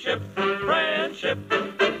 Friendship, friendship,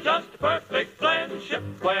 just a perfect friendship.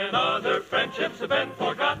 When other friendships have been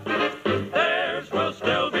forgot, theirs will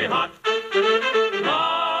still be hot.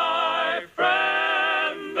 My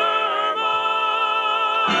friend Irma.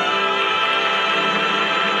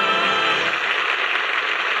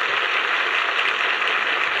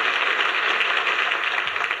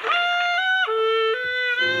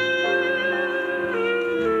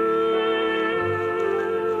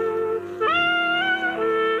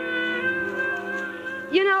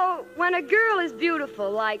 You know, when a girl is beautiful,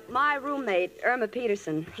 like my roommate, Irma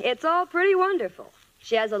Peterson, it's all pretty wonderful.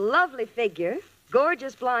 She has a lovely figure,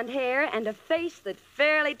 gorgeous blonde hair, and a face that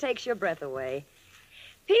fairly takes your breath away.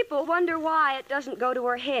 People wonder why it doesn't go to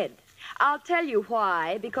her head. I'll tell you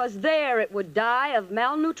why, because there it would die of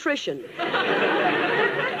malnutrition.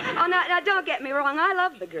 Oh, now, don't get me wrong, I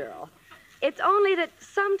love the girl. It's only that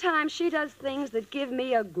sometimes she does things that give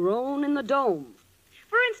me a groan in the dome.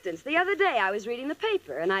 For instance, the other day I was reading the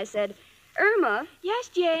paper, and I said, Irma. Yes,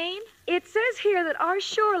 Jane? It says here that our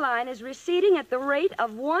shoreline is receding at the rate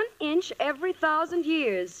of 1 inch every 1,000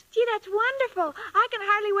 years. Gee, that's wonderful. I can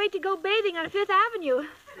hardly wait to go bathing on Fifth Avenue.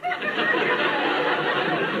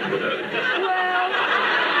 Well,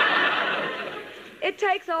 it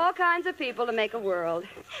takes all kinds of people to make a world.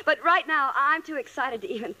 But right now, I'm too excited to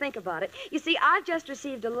even think about it. You see, I've just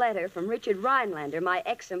received a letter from Richard Rhinelander, my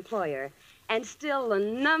ex-employer, and still the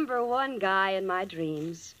 #1 guy in my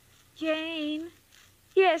dreams. Jane?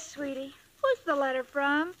 Yes, sweetie. Who's the letter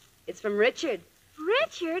from? It's from Richard.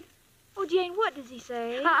 Richard? Oh, Jane, what does he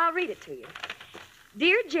say? I'll read it to you.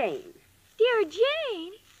 Dear Jane. Dear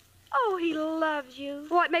Jane? Oh, he loves you.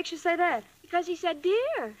 What makes you say that? Because he said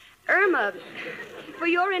dear. Irma, for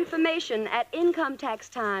your information, at income tax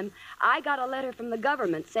time, I got a letter from the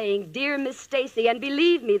government saying, Dear Miss Stacy, and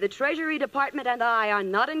believe me, the Treasury Department and I are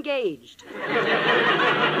not engaged.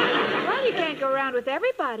 Well, you can't go around with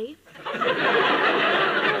everybody.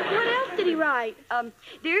 What else did he write?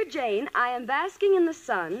 Dear Jane, I am basking in the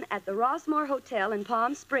sun at the Rossmore Hotel in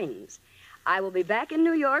Palm Springs. I will be back in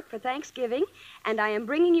New York for Thanksgiving, and I am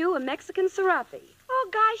bringing you a Mexican serape. Oh,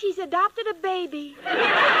 gosh, he's adopted a baby.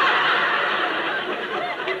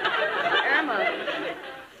 Irma,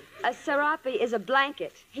 a serape is a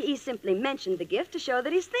blanket. He simply mentioned the gift to show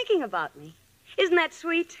that he's thinking about me. Isn't that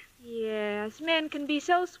sweet? Yes, men can be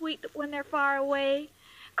so sweet when they're far away.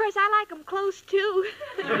 Of course, I like them close, too.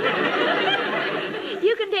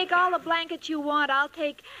 You can take all the blankets you want. I'll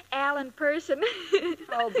take Al in person.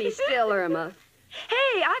 Oh, be still, Irma.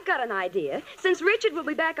 Hey, I've got an idea. Since Richard will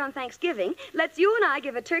be back on Thanksgiving, let's you and I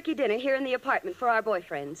give a turkey dinner here in the apartment for our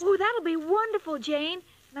boyfriends. Oh, that'll be wonderful, Jane.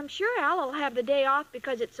 And I'm sure Al will have the day off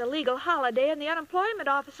because it's a legal holiday and the unemployment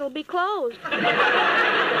office will be closed.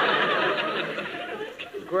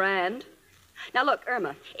 Grand. Now, look,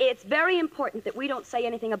 Irma, it's very important that we don't say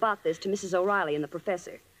anything about this to Mrs. O'Reilly and the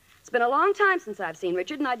professor. It's been a long time since I've seen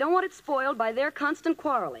Richard, and I don't want it spoiled by their constant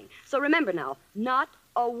quarreling. So remember now, not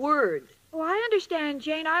a word. Oh, I understand,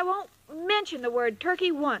 Jane. I won't mention the word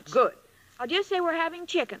turkey once. Good. I'll just say we're having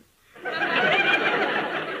chicken.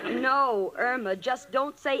 No, Irma, just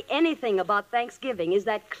don't say anything about Thanksgiving. Is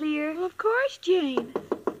that clear? Well, of course, Jane.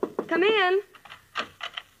 Come in.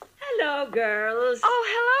 Hello, girls. Oh,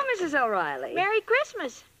 hello, Mrs. O'Reilly. Merry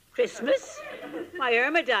Christmas. Christmas? Why,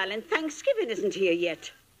 Irma, darling, Thanksgiving isn't here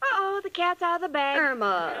yet. Uh-oh, the cat's out of the bag.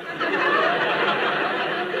 Irma.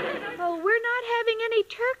 Oh, we're not having any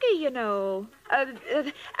turkey, you know. How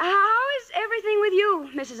is everything with you,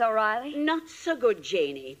 Mrs. O'Reilly? Not so good,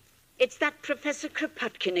 Janie. It's that Professor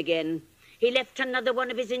Kropotkin again. He left another one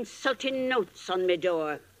of his insulting notes on my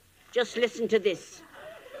door. Just listen to this.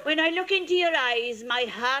 When I look into your eyes, my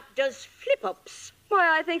heart does flip-ups.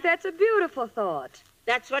 Why, I think that's a beautiful thought.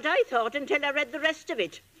 That's what I thought until I read the rest of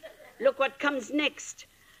it. Look what comes next.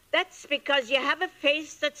 That's because you have a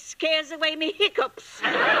face that scares away me hiccups.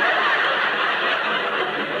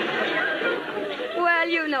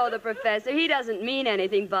 you know the professor. He doesn't mean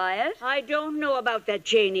anything by it. I don't know about that,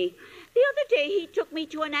 Janie. The other day he took me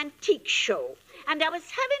to an antique show, and I was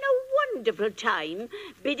having a wonderful time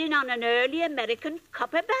bidding on an early American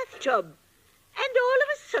copper bathtub. And all of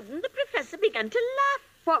a sudden the professor began to laugh.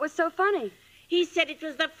 What was so funny? He said it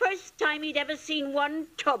was the first time he'd ever seen one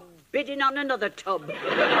tub bidding on another tub.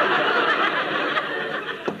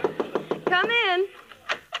 Come in.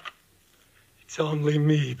 It's only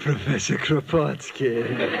me, Professor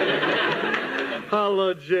Kropotkin.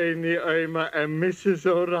 Hello, Janie, Irma, and Mrs.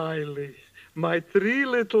 O'Reilly. My 3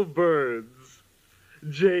 little birds.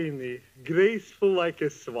 Janie, graceful like a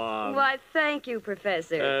swan. Why, thank you,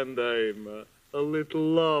 Professor. And Irma, a little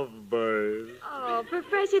lovebird. Oh,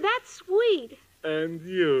 Professor, that's sweet. And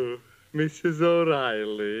you, Mrs.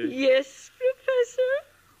 O'Reilly. Yes, Professor?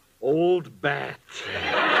 Old bat.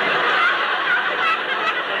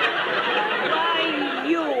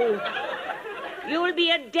 You'll be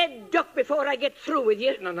a dead duck before I get through with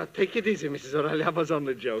you. No, take it easy, Mrs. O'Reilly. I was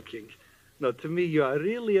only joking. No, to me, you are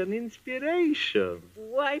really an inspiration.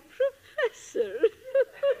 Why, Professor?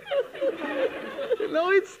 No,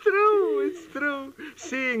 it's true. It's true.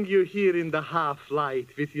 Seeing you here in the half-light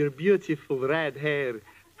with your beautiful red hair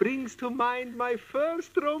brings to mind my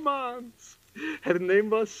first romance. Her name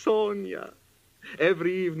was Sonia.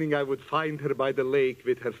 Every evening I would find her by the lake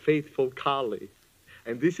with her faithful collie.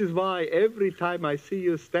 And this is why every time I see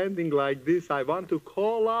you standing like this, I want to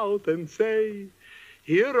call out and say,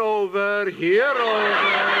 "Here over, here over."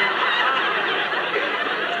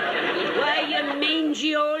 Why, you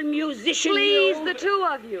mangy old musician, Please, you. the two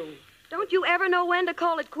of you. Don't you ever know when to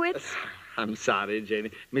call it quits? I'm sorry, Janie.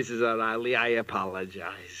 Mrs. O'Reilly, I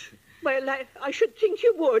apologize. Well, I should think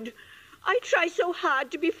you would. I try so hard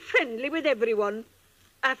to be friendly with everyone.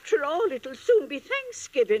 After all, it'll soon be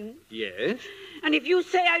Thanksgiving. Yes? And if you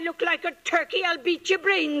say I look like a turkey, I'll beat your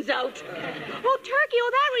brains out. Oh, turkey,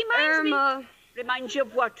 that reminds me. Irma. Reminds you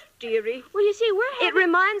of what, dearie? Well, you see, It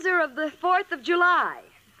reminds her of the 4th of July.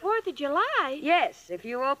 4th of July? Yes, if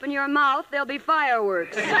you open your mouth, there'll be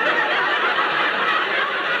fireworks. Well,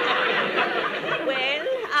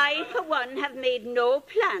 I, for one, have made no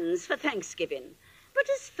plans for Thanksgiving. But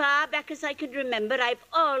as far back as I can remember, I've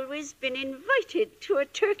always been invited to a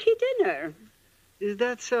turkey dinner. Is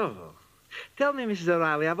that so? Tell me, Mrs.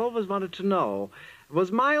 O'Reilly, I've always wanted to know, was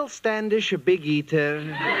Miles Standish a big eater?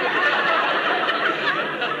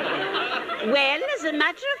 Well, as a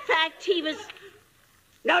matter of fact, he was...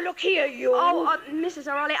 Now, look here, you. Oh, Mrs.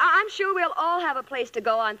 O'Reilly, I'm sure we'll all have a place to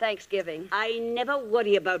go on Thanksgiving. I never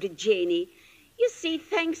worry about it, Janie. You see,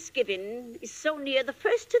 Thanksgiving is so near the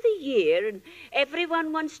first of the year, and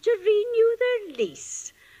everyone wants to renew their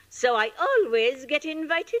lease. So I always get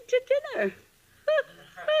invited to dinner.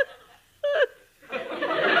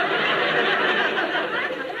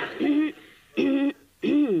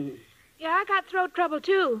 Yeah, I got throat trouble,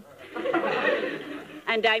 too.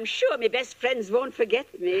 And I'm sure my best friends won't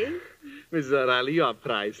forget me. Mrs. O'Reilly, you are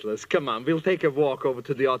priceless. Come on, we'll take a walk over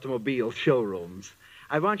to the automobile showrooms.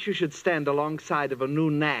 I want you should stand alongside of a new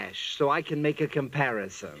Nash so I can make a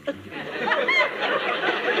comparison.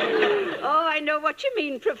 Oh, I know what you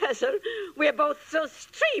mean, Professor. We're both so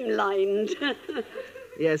streamlined.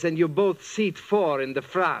 Yes, and you both seat 4 in the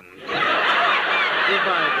front.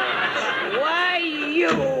 Goodbye, girls. Why,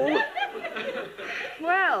 you...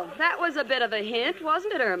 Well, that was a bit of a hint,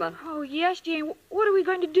 wasn't it, Irma? Oh, yes, Jane. What are we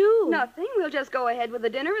going to do? Nothing. We'll just go ahead with the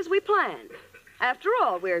dinner as we planned. After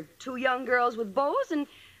all, we're 2 young girls with beaux, and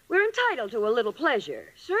we're entitled to a little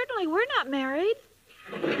pleasure. Certainly, we're not married.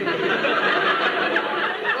 Well,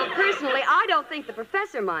 personally, I don't think the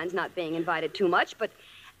professor minds not being invited too much, but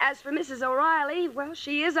as for Mrs. O'Reilly, well,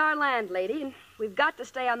 she is our landlady, and we've got to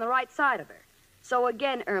stay on the right side of her. So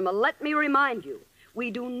again, Irma, let me remind you, we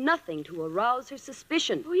do nothing to arouse her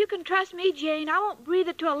suspicion. Oh, you can trust me, Jane. I won't breathe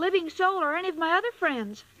it to a living soul or any of my other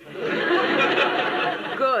friends.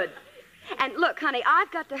 Good. And look, honey, I've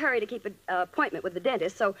got to hurry to keep an appointment with the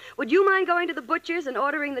dentist, so would you mind going to the butcher's and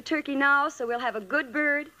ordering the turkey now so we'll have a good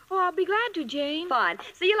bird? Oh, I'll be glad to, Jane. Fine.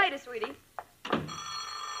 See you later, sweetie.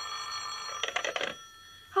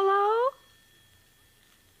 Hello?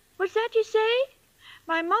 What's that you say?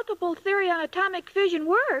 My multiple theory on atomic fission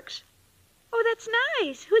works. Oh, that's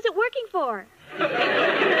nice. Who's it working for?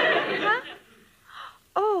 Huh?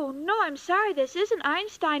 Oh, no, I'm sorry. This isn't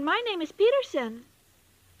Einstein. My name is Peterson.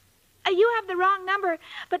 You have the wrong number.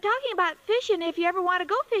 But talking about fishing, if you ever want to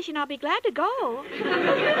go fishing, I'll be glad to go.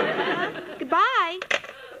 Goodbye.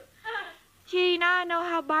 Gee, now I know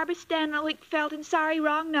how Barbara Stanwyck felt, and sorry,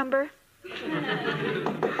 wrong number.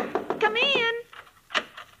 Come in.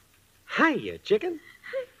 Hiya, chicken.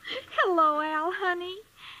 Hello, Al, honey.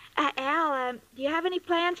 Al, do you have any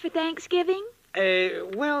plans for Thanksgiving?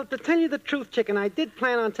 Well, to tell you the truth, Chicken, I did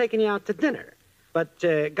plan on taking you out to dinner. But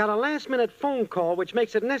got a last-minute phone call which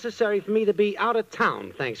makes it necessary for me to be out of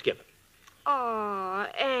town Thanksgiving. Oh,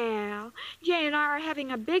 Al. Jane and I are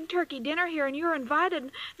having a big turkey dinner here, and you're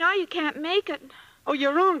invited. Now you can't make it. Oh,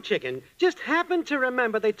 you're wrong, Chicken. Just happened to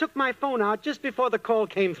remember they took my phone out just before the call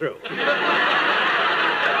came through.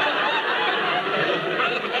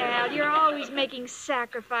 Al, you're always making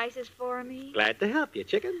sacrifices for me. Glad to help you,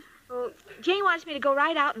 Chicken. Well, Jane wants me to go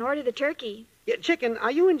right out and order the turkey. Yeah, Chicken,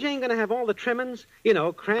 are you and Jane going to have all the trimmings? You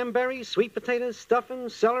know, cranberries, sweet potatoes, stuffing,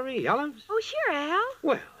 celery, olives? Oh, sure, Al.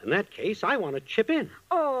 Well, in that case, I want to chip in.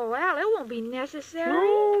 Oh, Al, it won't be necessary.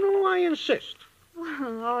 No, I insist.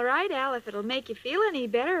 Well, all right, Al, if it'll make you feel any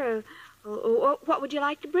better, what would you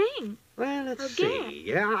like to bring? Well, let's see.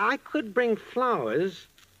 Yeah, I could bring flowers.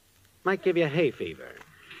 Might give you hay fever.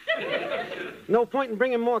 No point in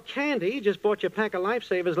bringing more candy. You just bought your pack of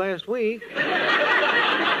Lifesavers last week.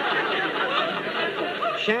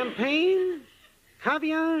 Champagne?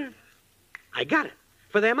 Caviar? I got it.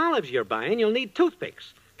 For them olives you're buying, you'll need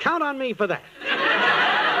toothpicks. Count on me for that.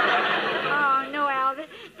 Oh, no, Al.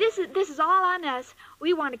 This is all on us.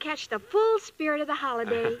 We want to catch the full spirit of the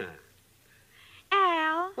holiday.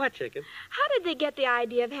 Al. What, Chicken? How did they get the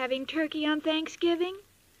idea of having turkey on Thanksgiving?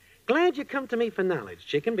 Glad you come to me for knowledge,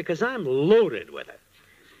 Chicken, because I'm loaded with it.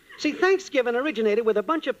 See, Thanksgiving originated with a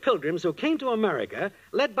bunch of pilgrims who came to America,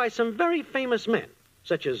 led by some very famous men,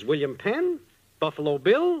 such as William Penn, Buffalo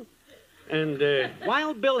Bill, and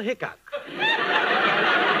Wild Bill Hickok.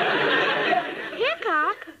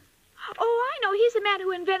 Hickok? Oh, I know. He's the man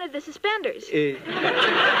who invented the suspenders.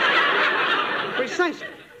 Precisely.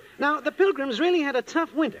 Now, the Pilgrims really had a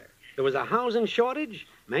tough winter. There was a housing shortage,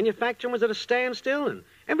 manufacturing was at a standstill, and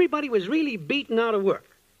everybody was really beaten out of work.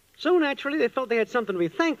 So naturally, they felt they had something to be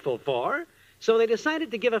thankful for, so they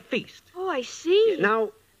decided to give a feast. Oh, I see.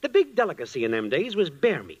 Now, the big delicacy in them days was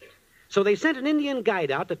bear meat. So they sent an Indian guide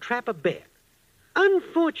out to trap a bear.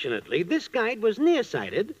 Unfortunately, this guide was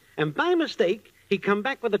nearsighted, and by mistake, he come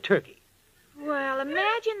back with a turkey. Well,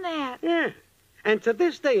 imagine that. Yeah. And to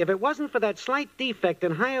this day, if it wasn't for that slight defect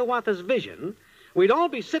in Hiawatha's vision, we'd all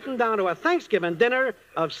be sitting down to a Thanksgiving dinner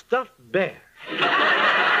of stuffed bear. Oh,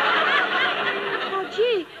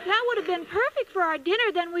 gee, that would have been perfect for our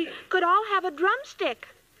dinner. Then we could all have a drumstick.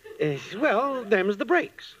 Well, them's the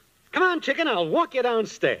breaks. Come on, Chicken, I'll walk you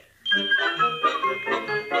downstairs. Is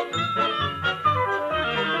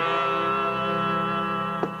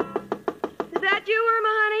that you,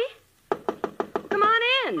 Irma, honey? Come on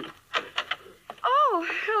in. Oh,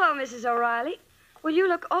 hello, Mrs. O'Reilly. Well, you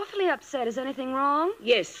look awfully upset. Is anything wrong?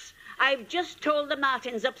 Yes. I've just told the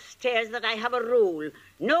Martins upstairs that I have a rule.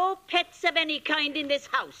 No pets of any kind in this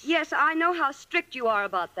house. Yes, I know how strict you are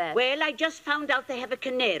about that. Well, I just found out they have a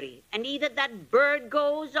canary, and either that bird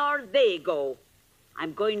goes or they go.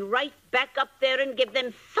 I'm going right back up there and give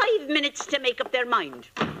them 5 minutes to make up their mind.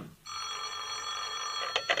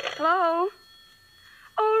 Hello?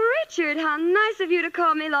 Oh, Richard, how nice of you to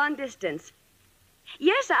call me long distance.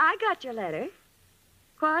 Yes, I got your letter.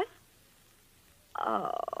 What?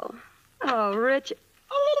 Oh, Richard.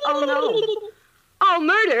 Oh, no. Oh,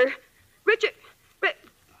 murder. Richard.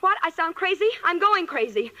 What? I sound crazy? I'm going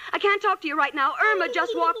crazy. I can't talk to you right now. Irma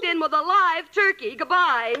just walked in with a live turkey.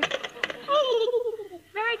 Goodbye.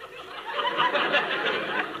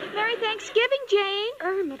 Merry Thanksgiving, Jane.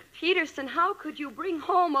 Irma Peterson, how could you bring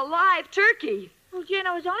home a live turkey? Well, Jane,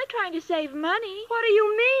 I was only trying to save money. What do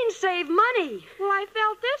you mean, save money? Well, I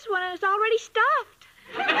felt this one, and it's already stuffed.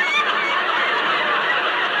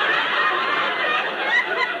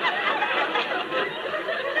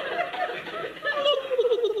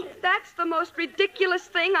 That's the most ridiculous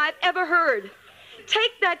thing I've ever heard.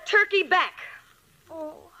 Take that turkey back.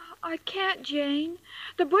 Oh, I can't, Jane.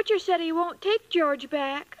 The butcher said he won't take George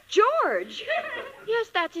back. George? Yes,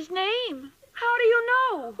 that's his name. How do you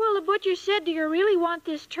know? Well, the butcher said, do you really want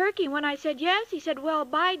this turkey? When I said yes, he said, well,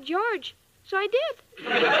 by George. So I did.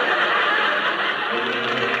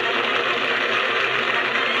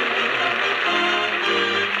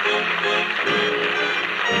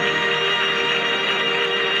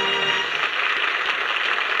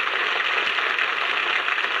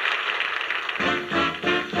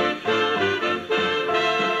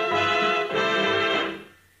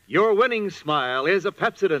 Your winning smile is a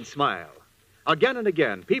Pepsodent smile. Again and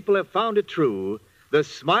again, people have found it true. The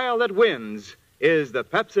smile that wins is the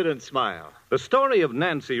Pepsodent smile. The story of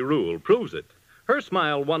Nancy Rule proves it. Her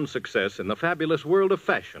smile won success in the fabulous world of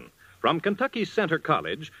fashion. From Kentucky's Center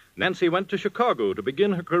College, Nancy went to Chicago to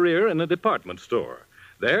begin her career in a department store.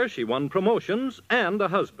 There she won promotions and a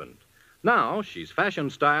husband. Now she's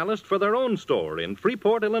fashion stylist for their own store in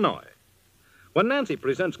Freeport, Illinois. When Nancy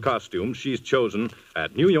presents costumes she's chosen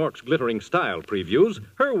at New York's glittering style previews,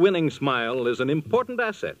 her winning smile is an important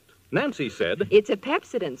asset. Nancy said, "It's a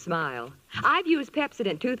Pepsodent smile. I've used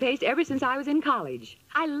Pepsodent toothpaste ever since I was in college.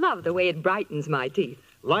 I love the way it brightens my teeth."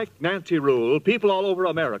 Like Nancy Rule, people all over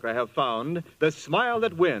America have found the smile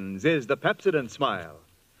that wins is the Pepsodent smile.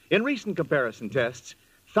 In recent comparison tests,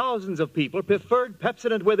 thousands of people preferred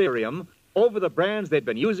Pepsodent with Irium over the brands they'd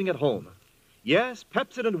been using at home. Yes,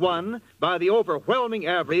 Pepsodent won by the overwhelming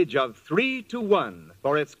average of 3-1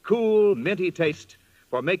 for its cool, minty taste,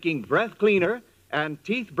 for making breath cleaner and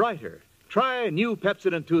teeth brighter. Try new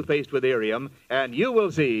Pepsodent toothpaste with Irium, and you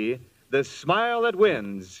will see the smile that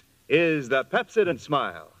wins is the Pepsodent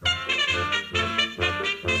smile.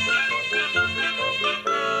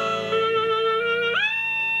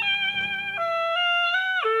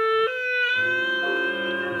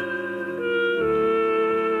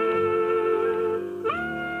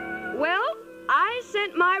 Well, I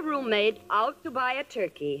sent my roommate out to buy a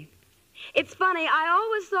turkey. It's funny, I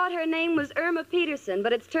always thought her name was Irma Peterson,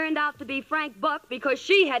 but it's turned out to be Frank Buck because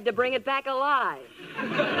she had to bring it back alive.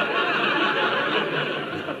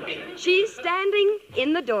 She's standing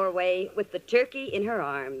in the doorway with the turkey in her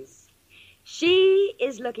arms. She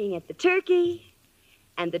is looking at the turkey,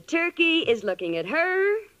 and the turkey is looking at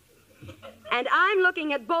her, and I'm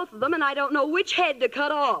looking at both of them, and I don't know which head to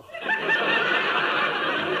cut off.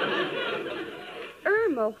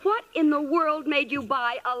 Irma, what in the world made you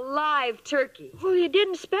buy a live turkey? Well, you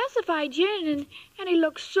didn't specify, Jen, and he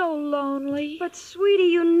looks so lonely. But, sweetie,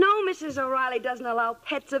 you know Mrs. O'Reilly doesn't allow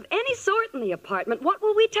pets of any sort in the apartment. What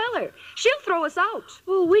will we tell her? She'll throw us out.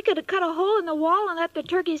 Well, we could have cut a hole in the wall and let the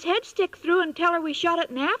turkey's head stick through and tell her we shot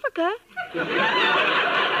it in Africa.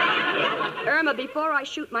 Irma, before I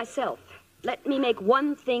shoot myself, let me make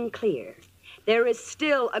one thing clear. There is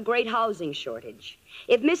still a great housing shortage.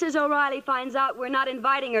 If Mrs. O'Reilly finds out we're not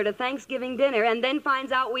inviting her to Thanksgiving dinner and then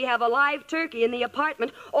finds out we have a live turkey in the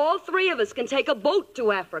apartment, all three of us can take a boat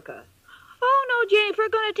to Africa. Oh, no, Jane, if we're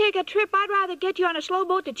going to take a trip, I'd rather get you on a slow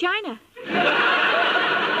boat to China.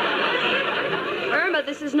 Irma,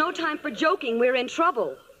 this is no time for joking. We're in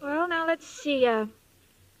trouble. Well, now, let's see.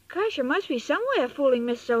 Gosh, there must be some way of fooling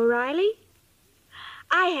Miss O'Reilly.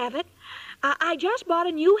 I have it. I just bought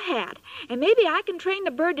a new hat, and maybe I can train the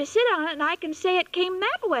bird to sit on it, and I can say it came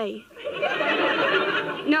that way.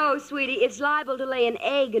 No, sweetie, it's liable to lay an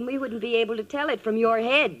egg, and we wouldn't be able to tell it from your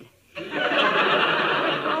head.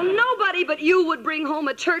 Oh, nobody but you would bring home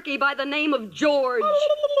a turkey by the name of George.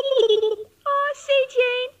 Oh, see,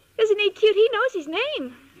 Jane, isn't he cute? He knows his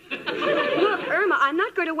name. Look, Irma, I'm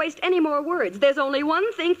not going to waste any more words. There's only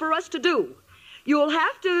one thing for us to do. You'll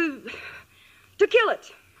have to kill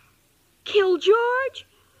it. Kill George?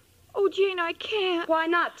 Oh, Jane, I can't. Why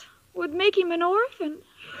not? Would make him an orphan.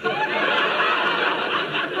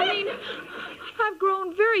 I mean, I've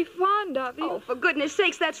grown very fond of him. Oh, for goodness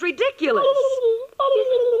sakes, that's ridiculous.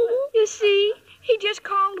 You see, he just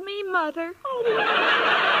called me Mother. Oh,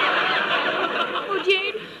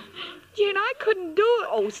 Jane, I couldn't do it.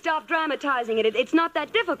 Oh, stop dramatizing it. It's not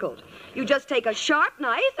that difficult. You just take a sharp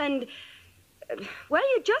knife and, well,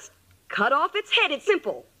 you just cut off its head. It's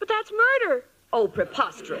simple. But that's murder. Oh,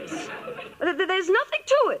 preposterous. There's nothing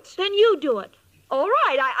to it. Then you do it. All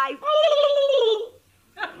right, I...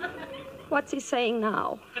 What's he saying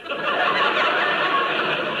now?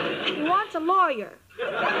 He wants a lawyer.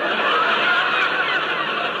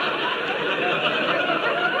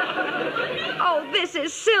 Oh, this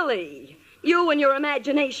is silly. You and your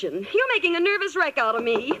imagination. You're making a nervous wreck out of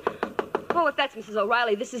me. Oh, if that's Mrs.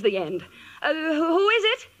 O'Reilly, this is the end. Who is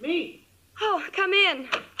it? Me. Oh, come in.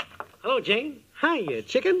 Hello, Jane. Hi,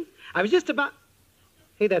 chicken. I was just about...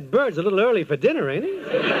 Hey, that bird's a little early for dinner, ain't he?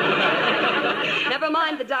 Never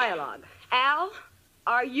mind the dialogue. Al,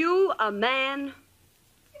 are you a man?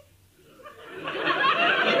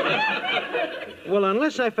 Well,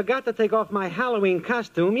 unless I forgot to take off my Halloween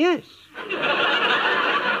costume, yes.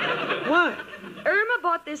 What? Irma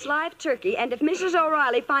bought this live turkey, and if Mrs.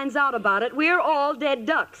 O'Reilly finds out about it, we're all dead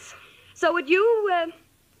ducks. So would you,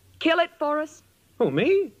 kill it for us? Who,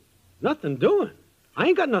 me? Nothing doing. I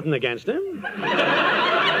ain't got nothing against him.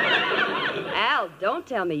 Al, don't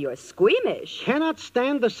tell me you're squeamish. Cannot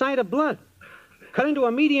stand the sight of blood. Cut into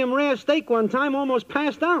a medium rare steak one time, almost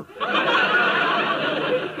passed out.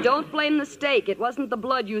 Don't blame the steak. It wasn't the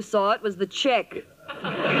blood you saw, it was the check.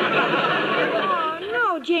 Oh,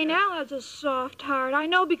 no, Jane, Al has a soft heart. I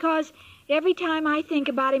know because every time I think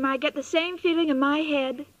about him, I get the same feeling in my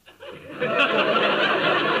head.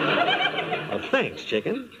 A thanks,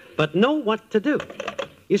 Chicken. But know what to do.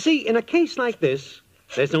 You see, in a case like this,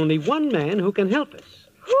 there's only one man who can help us.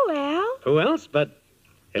 Who, Al? Who else but...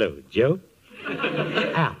 Hello, Joe.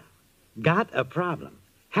 Al, got a problem.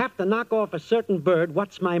 Have to knock off a certain bird.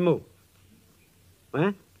 What's my move?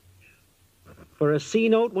 What? For a C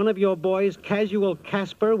note, one of your boys, Casual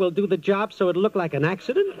Casper, will do the job so it'll look like an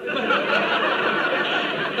accident?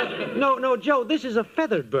 No, Joe, this is a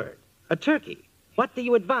feathered bird. A turkey. What do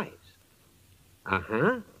you advise?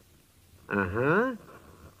 Uh-huh.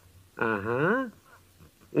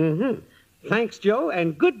 Thanks, Joe,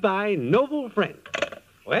 and goodbye, noble friend.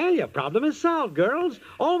 Well, your problem is solved, girls.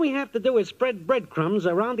 All we have to do is spread breadcrumbs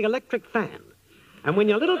around the electric fan. And when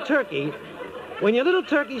your little turkey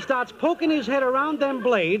starts poking his head around them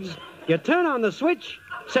blades, you turn on the switch,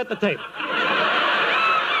 set the table.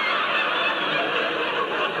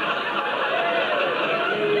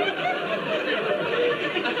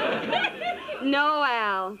 No,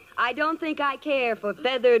 Al. I don't think I care for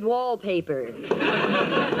feathered wallpaper.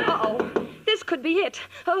 Uh-oh. This could be it.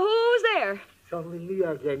 Who's there? It's only me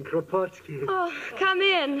again, Kropotkin. Oh, come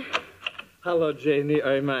in. Hello, Janie,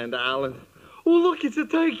 Irma, and Alan. Oh, look, it's a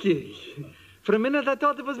turkey. For a minute, I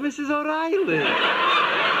thought it was Mrs. O'Reilly.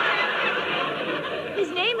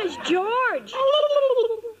 His name is George.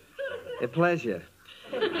 A pleasure.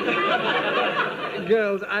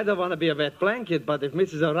 Girls, I don't want to be a wet blanket, but if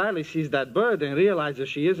Mrs. O'Reilly sees that bird and realizes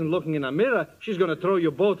she isn't looking in a mirror, she's going to throw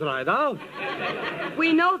you both right out.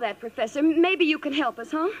 We know that, Professor. Maybe you can help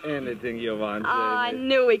us, huh? Anything you want, Janie. I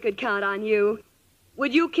knew we could count on you.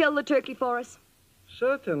 Would you kill the turkey for us?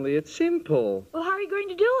 Certainly, it's simple. Well, how are you going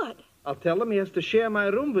to do it? I'll tell him he has to share my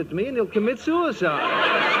room with me and he'll commit suicide.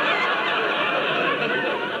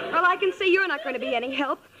 Well, I can see you're not going to be any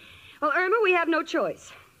help. Well, Irma, we have no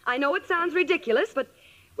choice. I know it sounds ridiculous, but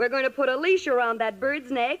we're going to put a leash around that bird's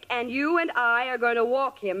neck, and you and I are going to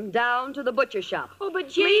walk him down to the butcher shop. Oh, but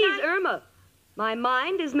Jane... Please, Irma. My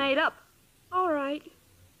mind is made up. All right.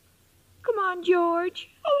 Come on, George.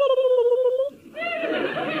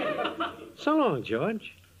 So long,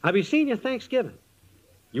 George. I'll be seeing you Thanksgiving.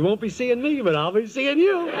 You won't be seeing me, but I'll be seeing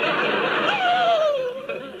you.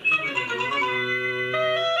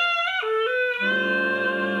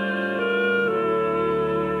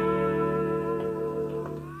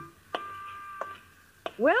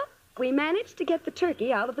 Well, we managed to get the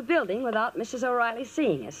turkey out of the building without Mrs. O'Reilly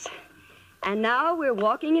seeing us. And now we're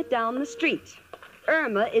walking it down the street.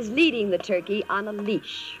 Irma is leading the turkey on a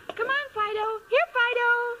leash. Come on, Fido. Here,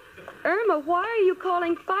 Fido. Irma, why are you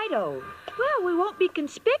calling Fido? Well, we won't be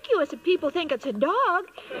conspicuous if people think it's a dog.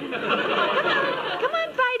 Come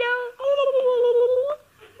on, Fido.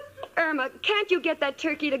 Irma, can't you get that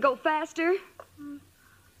turkey to go faster?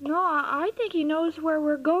 No, I think he knows where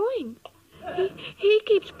we're going. He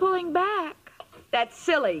keeps pulling back. That's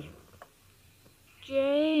silly.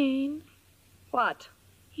 Jane. What?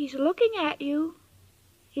 He's looking at you.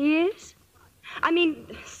 He is? I mean,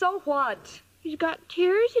 so what? He's got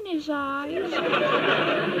tears in his eyes.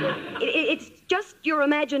 It's just your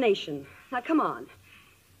imagination. Now, come on.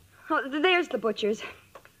 Oh, there's the butcher's.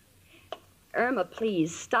 Irma,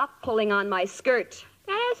 please, stop pulling on my skirt.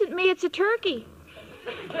 That isn't me, it's a turkey.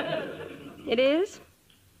 It is?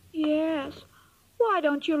 Yes. Why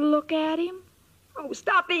don't you look at him? Oh,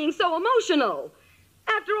 stop being so emotional.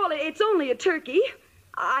 After all, it's only a turkey.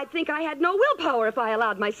 I think I had no willpower if I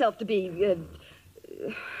allowed myself to be...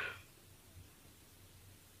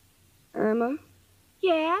 Irma?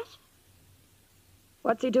 Yes?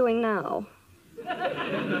 What's he doing now?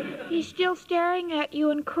 He's still staring at you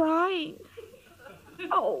and crying.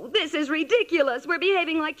 Oh, this is ridiculous. We're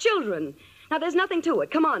behaving like children. Now, there's nothing to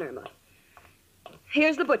it. Come on, Irma.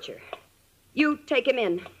 Here's the butcher. You take him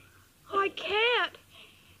in. I can't.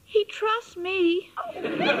 He trusts me. Oh.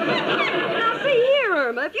 Now, see here,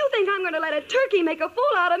 Irma. If you think I'm going to let a turkey make a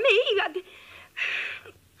fool out of me...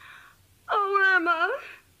 Oh, Irma.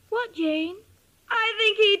 What, Jane? I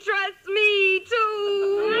think he trusts me,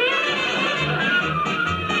 too.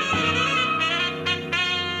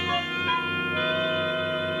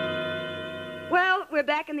 Well, we're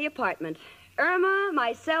back in the apartment. Irma,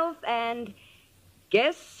 myself, and...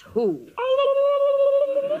 guess who?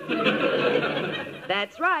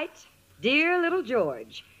 That's right. Dear little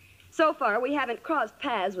George. So far, we haven't crossed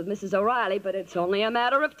paths with Mrs. O'Reilly, but it's only a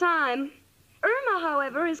matter of time. Irma,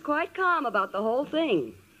 however, is quite calm about the whole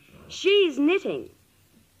thing. She's knitting.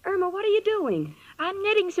 Irma, what are you doing? I'm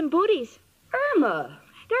knitting some booties. Irma!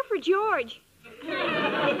 They're for George.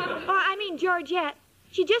 I mean Georgette.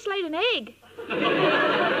 She just laid an egg.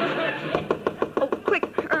 Oh, quick,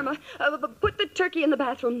 Irma. Put the turkey in the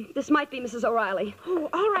bathroom. This might be Mrs. O'Reilly. Oh,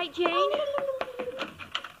 all right, Jane.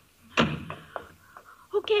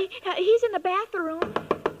 He's in the bathroom.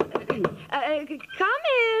 Come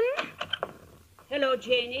in. Hello,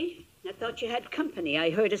 Janie. I thought you had company. I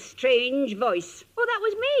heard a strange voice. Oh, that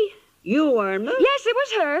was me. You, Irma? Yes, it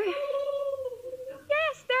was her.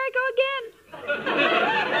 Yes, there I go again.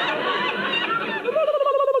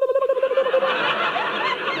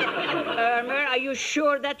 Irma, are you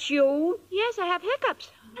sure that's you? Yes, I have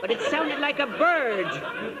hiccups. But it sounded like a bird.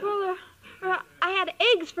 Well, I had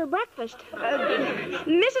eggs for breakfast.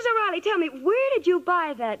 Mrs. O'Reilly, tell me, where did you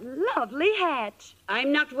buy that lovely hat?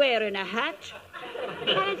 I'm not wearing a hat.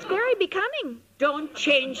 And it's very becoming. Don't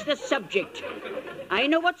change the subject. I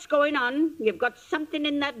know what's going on. You've got something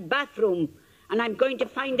in that bathroom, and I'm going to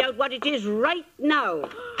find out what it is right now.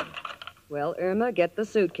 Well, Irma, get the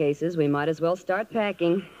suitcases. We might as well start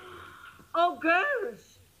packing. Oh,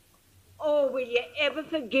 girls. Oh, will you ever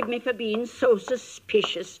forgive me for being so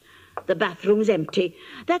suspicious? The bathroom's empty.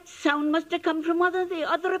 That sound must have come from one of the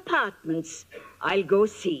other apartments. I'll go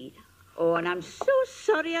see. Oh, and I'm so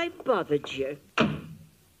sorry I bothered you.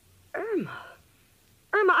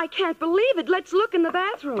 Irma, I can't believe it. Let's look in the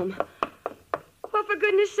bathroom. Well, for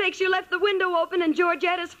goodness sakes, you left the window open and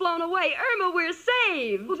Georgetta's flown away. Irma, we're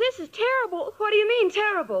saved. Well, this is terrible. What do you mean,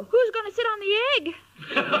 terrible? Who's going to sit on the egg?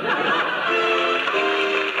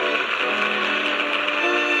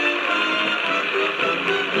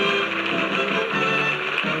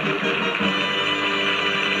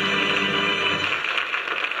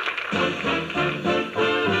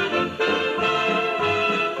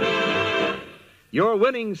 Your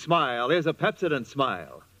winning smile is a Pepsodent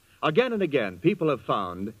smile. Again and again, people have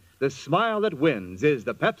found the smile that wins is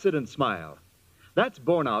the Pepsodent smile. That's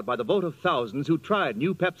borne out by the vote of thousands who tried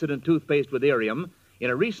new Pepsodent toothpaste with Arium in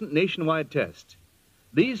a recent nationwide test.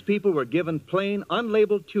 These people were given plain,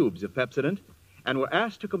 unlabeled tubes of Pepsodent and were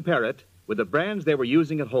asked to compare it with the brands they were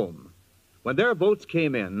using at home. When their votes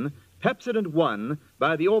came in, Pepsodent won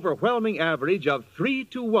by the overwhelming average of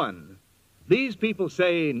 3-1. These people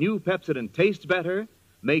say new Pepsodent tastes better,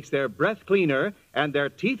 makes their breath cleaner, and their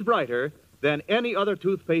teeth brighter than any other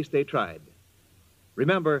toothpaste they tried.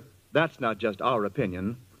 Remember, that's not just our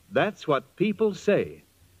opinion. That's what people say.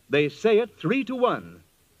 They say it 3-1.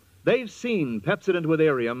 They've seen Pepsodent with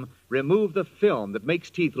Arium remove the film that makes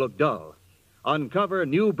teeth look dull, uncover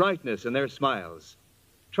new brightness in their smiles.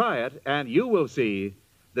 Try it, and you will see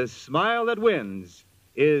the smile that wins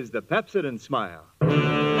is the Pepsodent smile.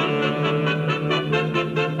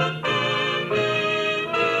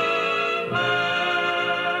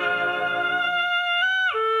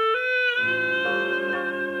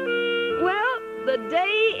 The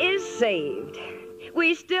day is saved.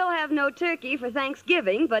 We still have no turkey for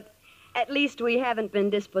Thanksgiving, but at least we haven't been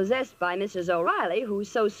dispossessed by Mrs. O'Reilly, who's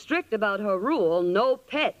so strict about her rule, no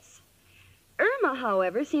pets. Irma,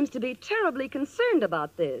 however, seems to be terribly concerned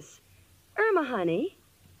about this. Irma, honey,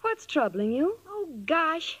 what's troubling you? Oh,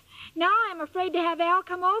 gosh. Now I'm afraid to have Al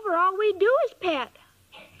come over. All we do is pet.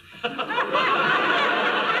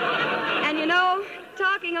 And you know,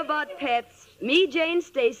 talking about pets, me, Jane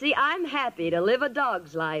Stacy, I'm happy to live a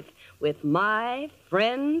dog's life with my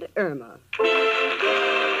friend Irma.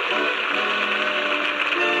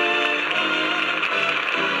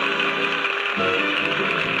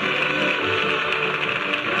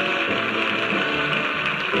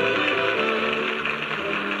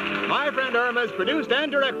 My Friend Irma is produced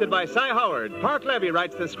and directed by Cy Howard. Park Levy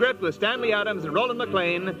writes the script with Stanley Adams and Roland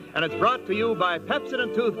McLean, and it's brought to you by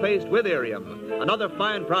Pepsodent Toothpaste with Arium, another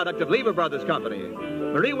fine product of Lever Brothers Company.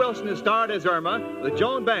 Marie Wilson is starred as Irma, with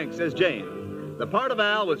Joan Banks as Jane. The part of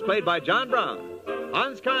Al was played by John Brown.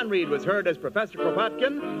 Hans Conried was heard as Professor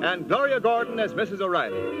Kropotkin, and Gloria Gordon as Mrs.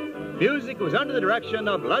 O'Reilly. Music was under the direction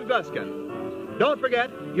of Lud Gluskin. Don't forget,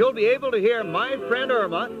 you'll be able to hear My Friend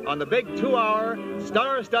Irma on the big 2-hour,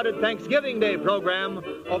 star-studded Thanksgiving Day program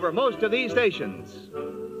over most of these stations.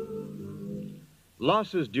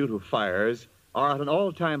 Losses due to fires are at an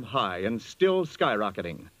all-time high and still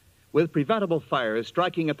skyrocketing. With preventable fires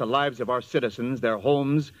striking at the lives of our citizens, their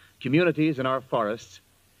homes, communities, and our forests,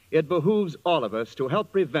 it behooves all of us to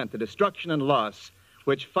help prevent the destruction and loss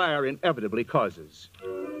which fire inevitably causes.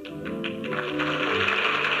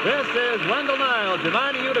 This is Wendell Niles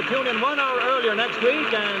reminding you to tune in 1 hour earlier next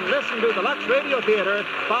week and listen to the Lux Radio Theater,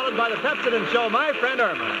 followed by the Pepsodent show, My Friend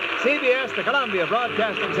Irma. CBS, the Columbia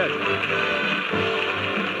Broadcasting System.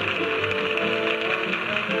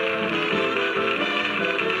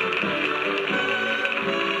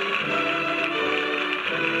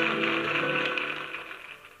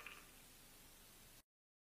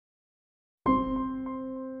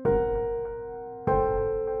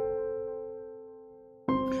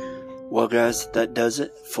 Well, guys, that does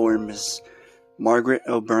it for Miss Margaret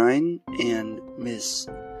O'Brien and Miss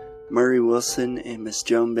Murray Wilson and Miss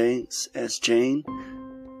Joan Banks as Jane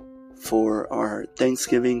for our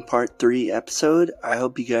Thanksgiving Part 3 episode. I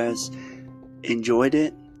hope you guys enjoyed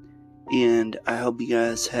it, and I hope you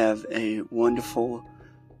guys have a wonderful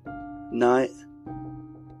night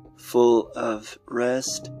full of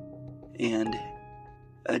rest and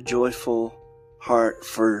a joyful heart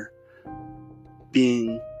for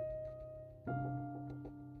being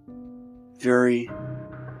very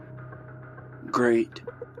great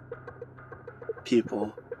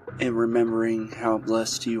people and remembering how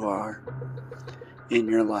blessed you are in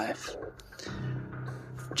your life.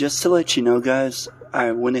 Just to let you know, guys,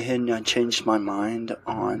 I went ahead and I changed my mind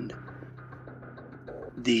on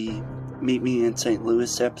the Meet Me in St.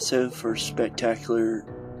 Louis episode for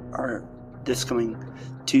this coming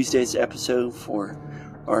Tuesday's episode for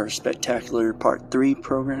our Spectacular Part 3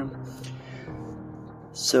 program.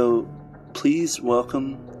 So please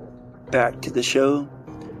welcome back to the show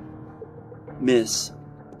Miss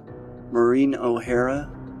Maureen O'Hara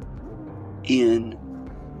in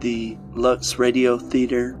the Lux Radio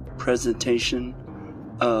Theater presentation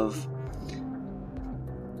of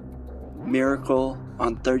Miracle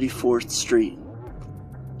on 34th Street.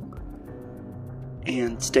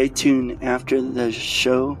 And stay tuned after the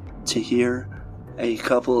show to hear a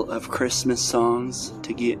couple of Christmas songs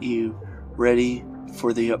to get you ready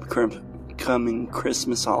for the upcoming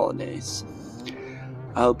Christmas holidays.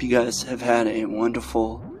 I hope you guys have had a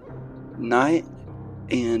wonderful night,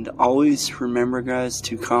 and always remember, guys,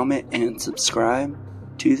 to comment and subscribe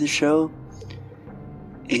to the show.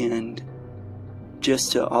 And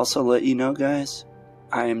just to also let you know, guys,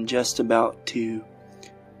 I am just about to,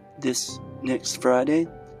 this next Friday,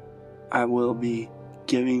 I will be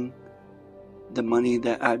giving the money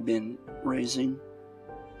that I've been raising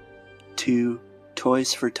to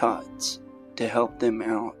Toys for Tots to help them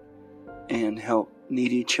out and help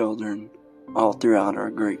needy children all throughout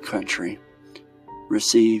our great country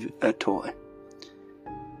receive a toy.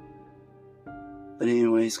 But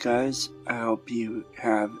anyways, guys, I hope you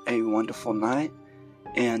have a wonderful night,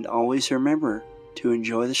 and always remember to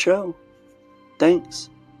enjoy the show. Thanks.